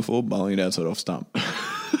tried ever before, bowling it outside off stump.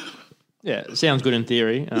 Yeah, it sounds good in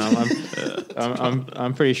theory.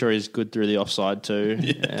 I'm pretty sure he's good through the offside too.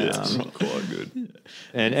 It's not quite good.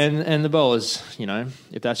 And the bowlers, you know,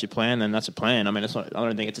 if that's your plan, then that's a plan. I mean, it's not. I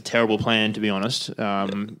don't think it's a terrible plan, to be honest.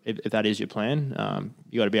 If that is your plan,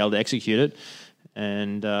 you got to be able to execute it.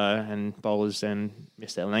 And bowlers then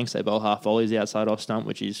miss their lengths. They bowl half volleys outside off stump,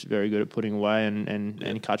 which is very good at putting away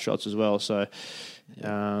and cut shots as well. So.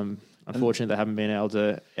 Unfortunately, they haven't been able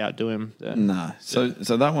to outdo him. No. So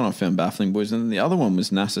that one I found baffling, boys. And then the other one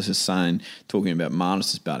was Nasser Hussain talking about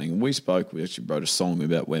Marnus's batting. And we actually wrote a song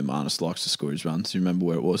about where Marnus likes to score his runs. Do you remember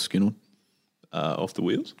where it was, Skinnell? Off the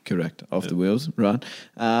wheels? Correct. Off the wheels, right.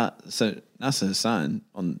 So Nasser Hussain,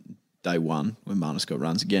 on day one, when Marnus got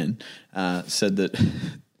runs again, said that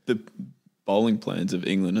the bowling plans of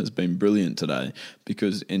England has been brilliant today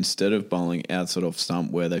because instead of bowling outside off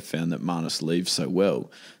stump where they found that Marnus leaves so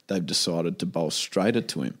well, they've decided to bowl straighter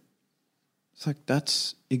to him. It's like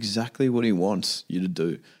that's exactly what he wants you to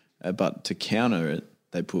do. But to counter it,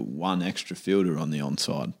 they put one extra fielder on the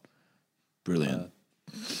onside. Brilliant.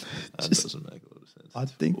 That doesn't make a lot of sense. I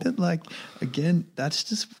think that, like, again, that's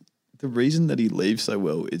just the reason that he leaves so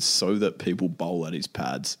well is so that people bowl at his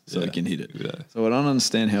pads so they can hit it. Yeah. So I don't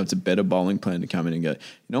understand how it's a better bowling plan to come in and go, you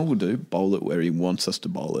know what we'll do? Bowl it where he wants us to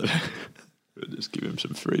bowl it. We'll just give him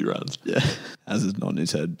some free runs. Yeah. As is nodding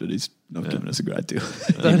his head, but he's not giving us a great deal.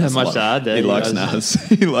 Don't have much to add there. He likes Nas.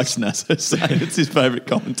 He likes Nasser. It's his favourite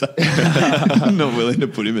commentator. I'm not willing to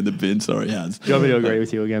put him in the bin. Sorry, Hans. Do you want me to agree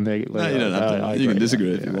with you again? No, you don't have to. You can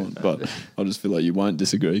disagree if you want, but I just feel like you won't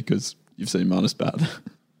disagree because you've seen Marnus bat.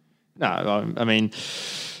 No, I mean,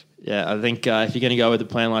 yeah, I think if you're going to go with a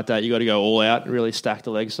plan like that, you got to go all out, really stack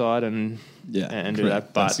the leg side and do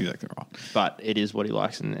that. But, that's exactly right. But it is what he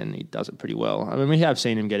likes, and he does it pretty well. I mean, we have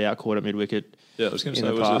seen him get out caught at mid wicket. Yeah, I was going to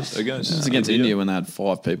say, was it against India when they had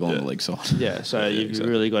 5 people on the leg side. Yeah, so you've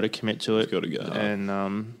really got to commit to it. Got to go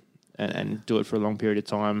and do it for a long period of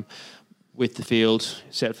time with the field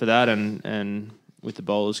set for that, and with the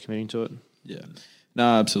bowlers committing to it. Yeah.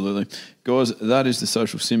 No, absolutely. Guys, that is the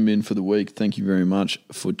social sim bin for the week. Thank you very much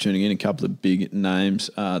for tuning in. A couple of big names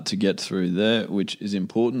to get through there, which is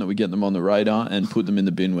important that we get them on the radar and put them in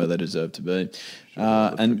the bin where they deserve to be.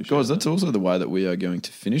 And guys, that's also the way that we are going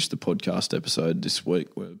to finish the podcast episode this week.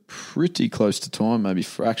 We're pretty close to time, maybe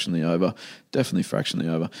fractionally over. Definitely fractionally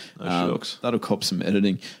over. That'll cop some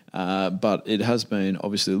editing. But it has been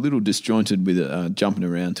obviously a little disjointed with jumping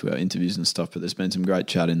around to our interviews and stuff, but there's been some great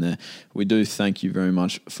chat in there. We do thank you very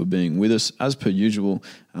much for being with us. As per usual,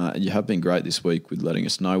 you have been great this week with letting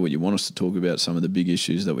us know what you want us to talk about, some of the big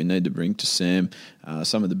issues that we need to bring to Sam,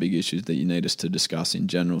 some of the big issues that you need us to discuss in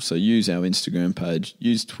general. So use our Instagram page,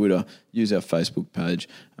 use Twitter, use our Facebook page,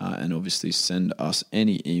 and obviously send us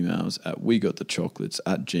any emails at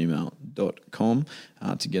wegotthechocolates@gmail.com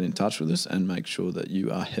to get in touch with us and make sure that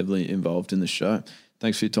you are heavily involved in the show.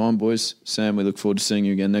 Thanks for your time, boys. Sam, we look forward to seeing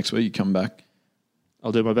you again next week. You come back.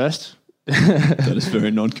 I'll do my best. That is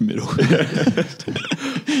very non-committal. Perfect.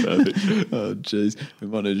 Oh, jeez. We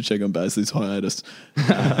might need to check on Basley's hiatus.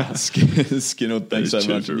 Skinner, thanks so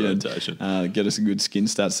much again. Get us a good skin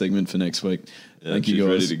stat segment for next week. Yeah, thank you, guys.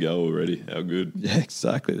 Ready to go already. How good. Yeah,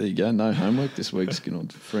 exactly. There you go. No homework this week, Skinner.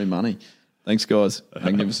 Free money. Thanks, guys.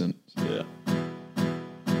 Magnificent. Yeah.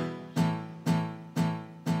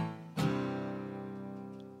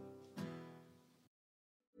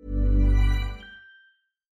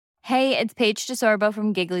 Hey, it's Paige DeSorbo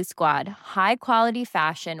from Giggly Squad. High quality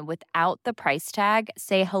fashion without the price tag.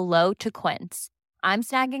 Say hello to Quince. I'm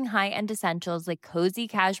snagging high-end essentials like cozy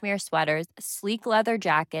cashmere sweaters, sleek leather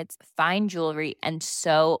jackets, fine jewelry, and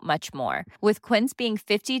so much more. With Quince being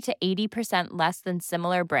 50 to 80% less than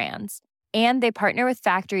similar brands. And they partner with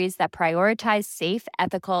factories that prioritize safe,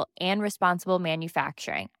 ethical, and responsible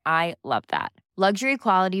manufacturing. I love that. Luxury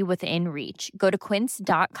quality within reach. Go to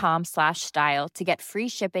quince.com/style to get free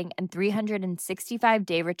shipping and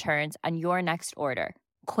 365-day returns on your next order.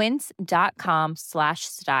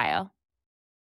 Quince.com/style.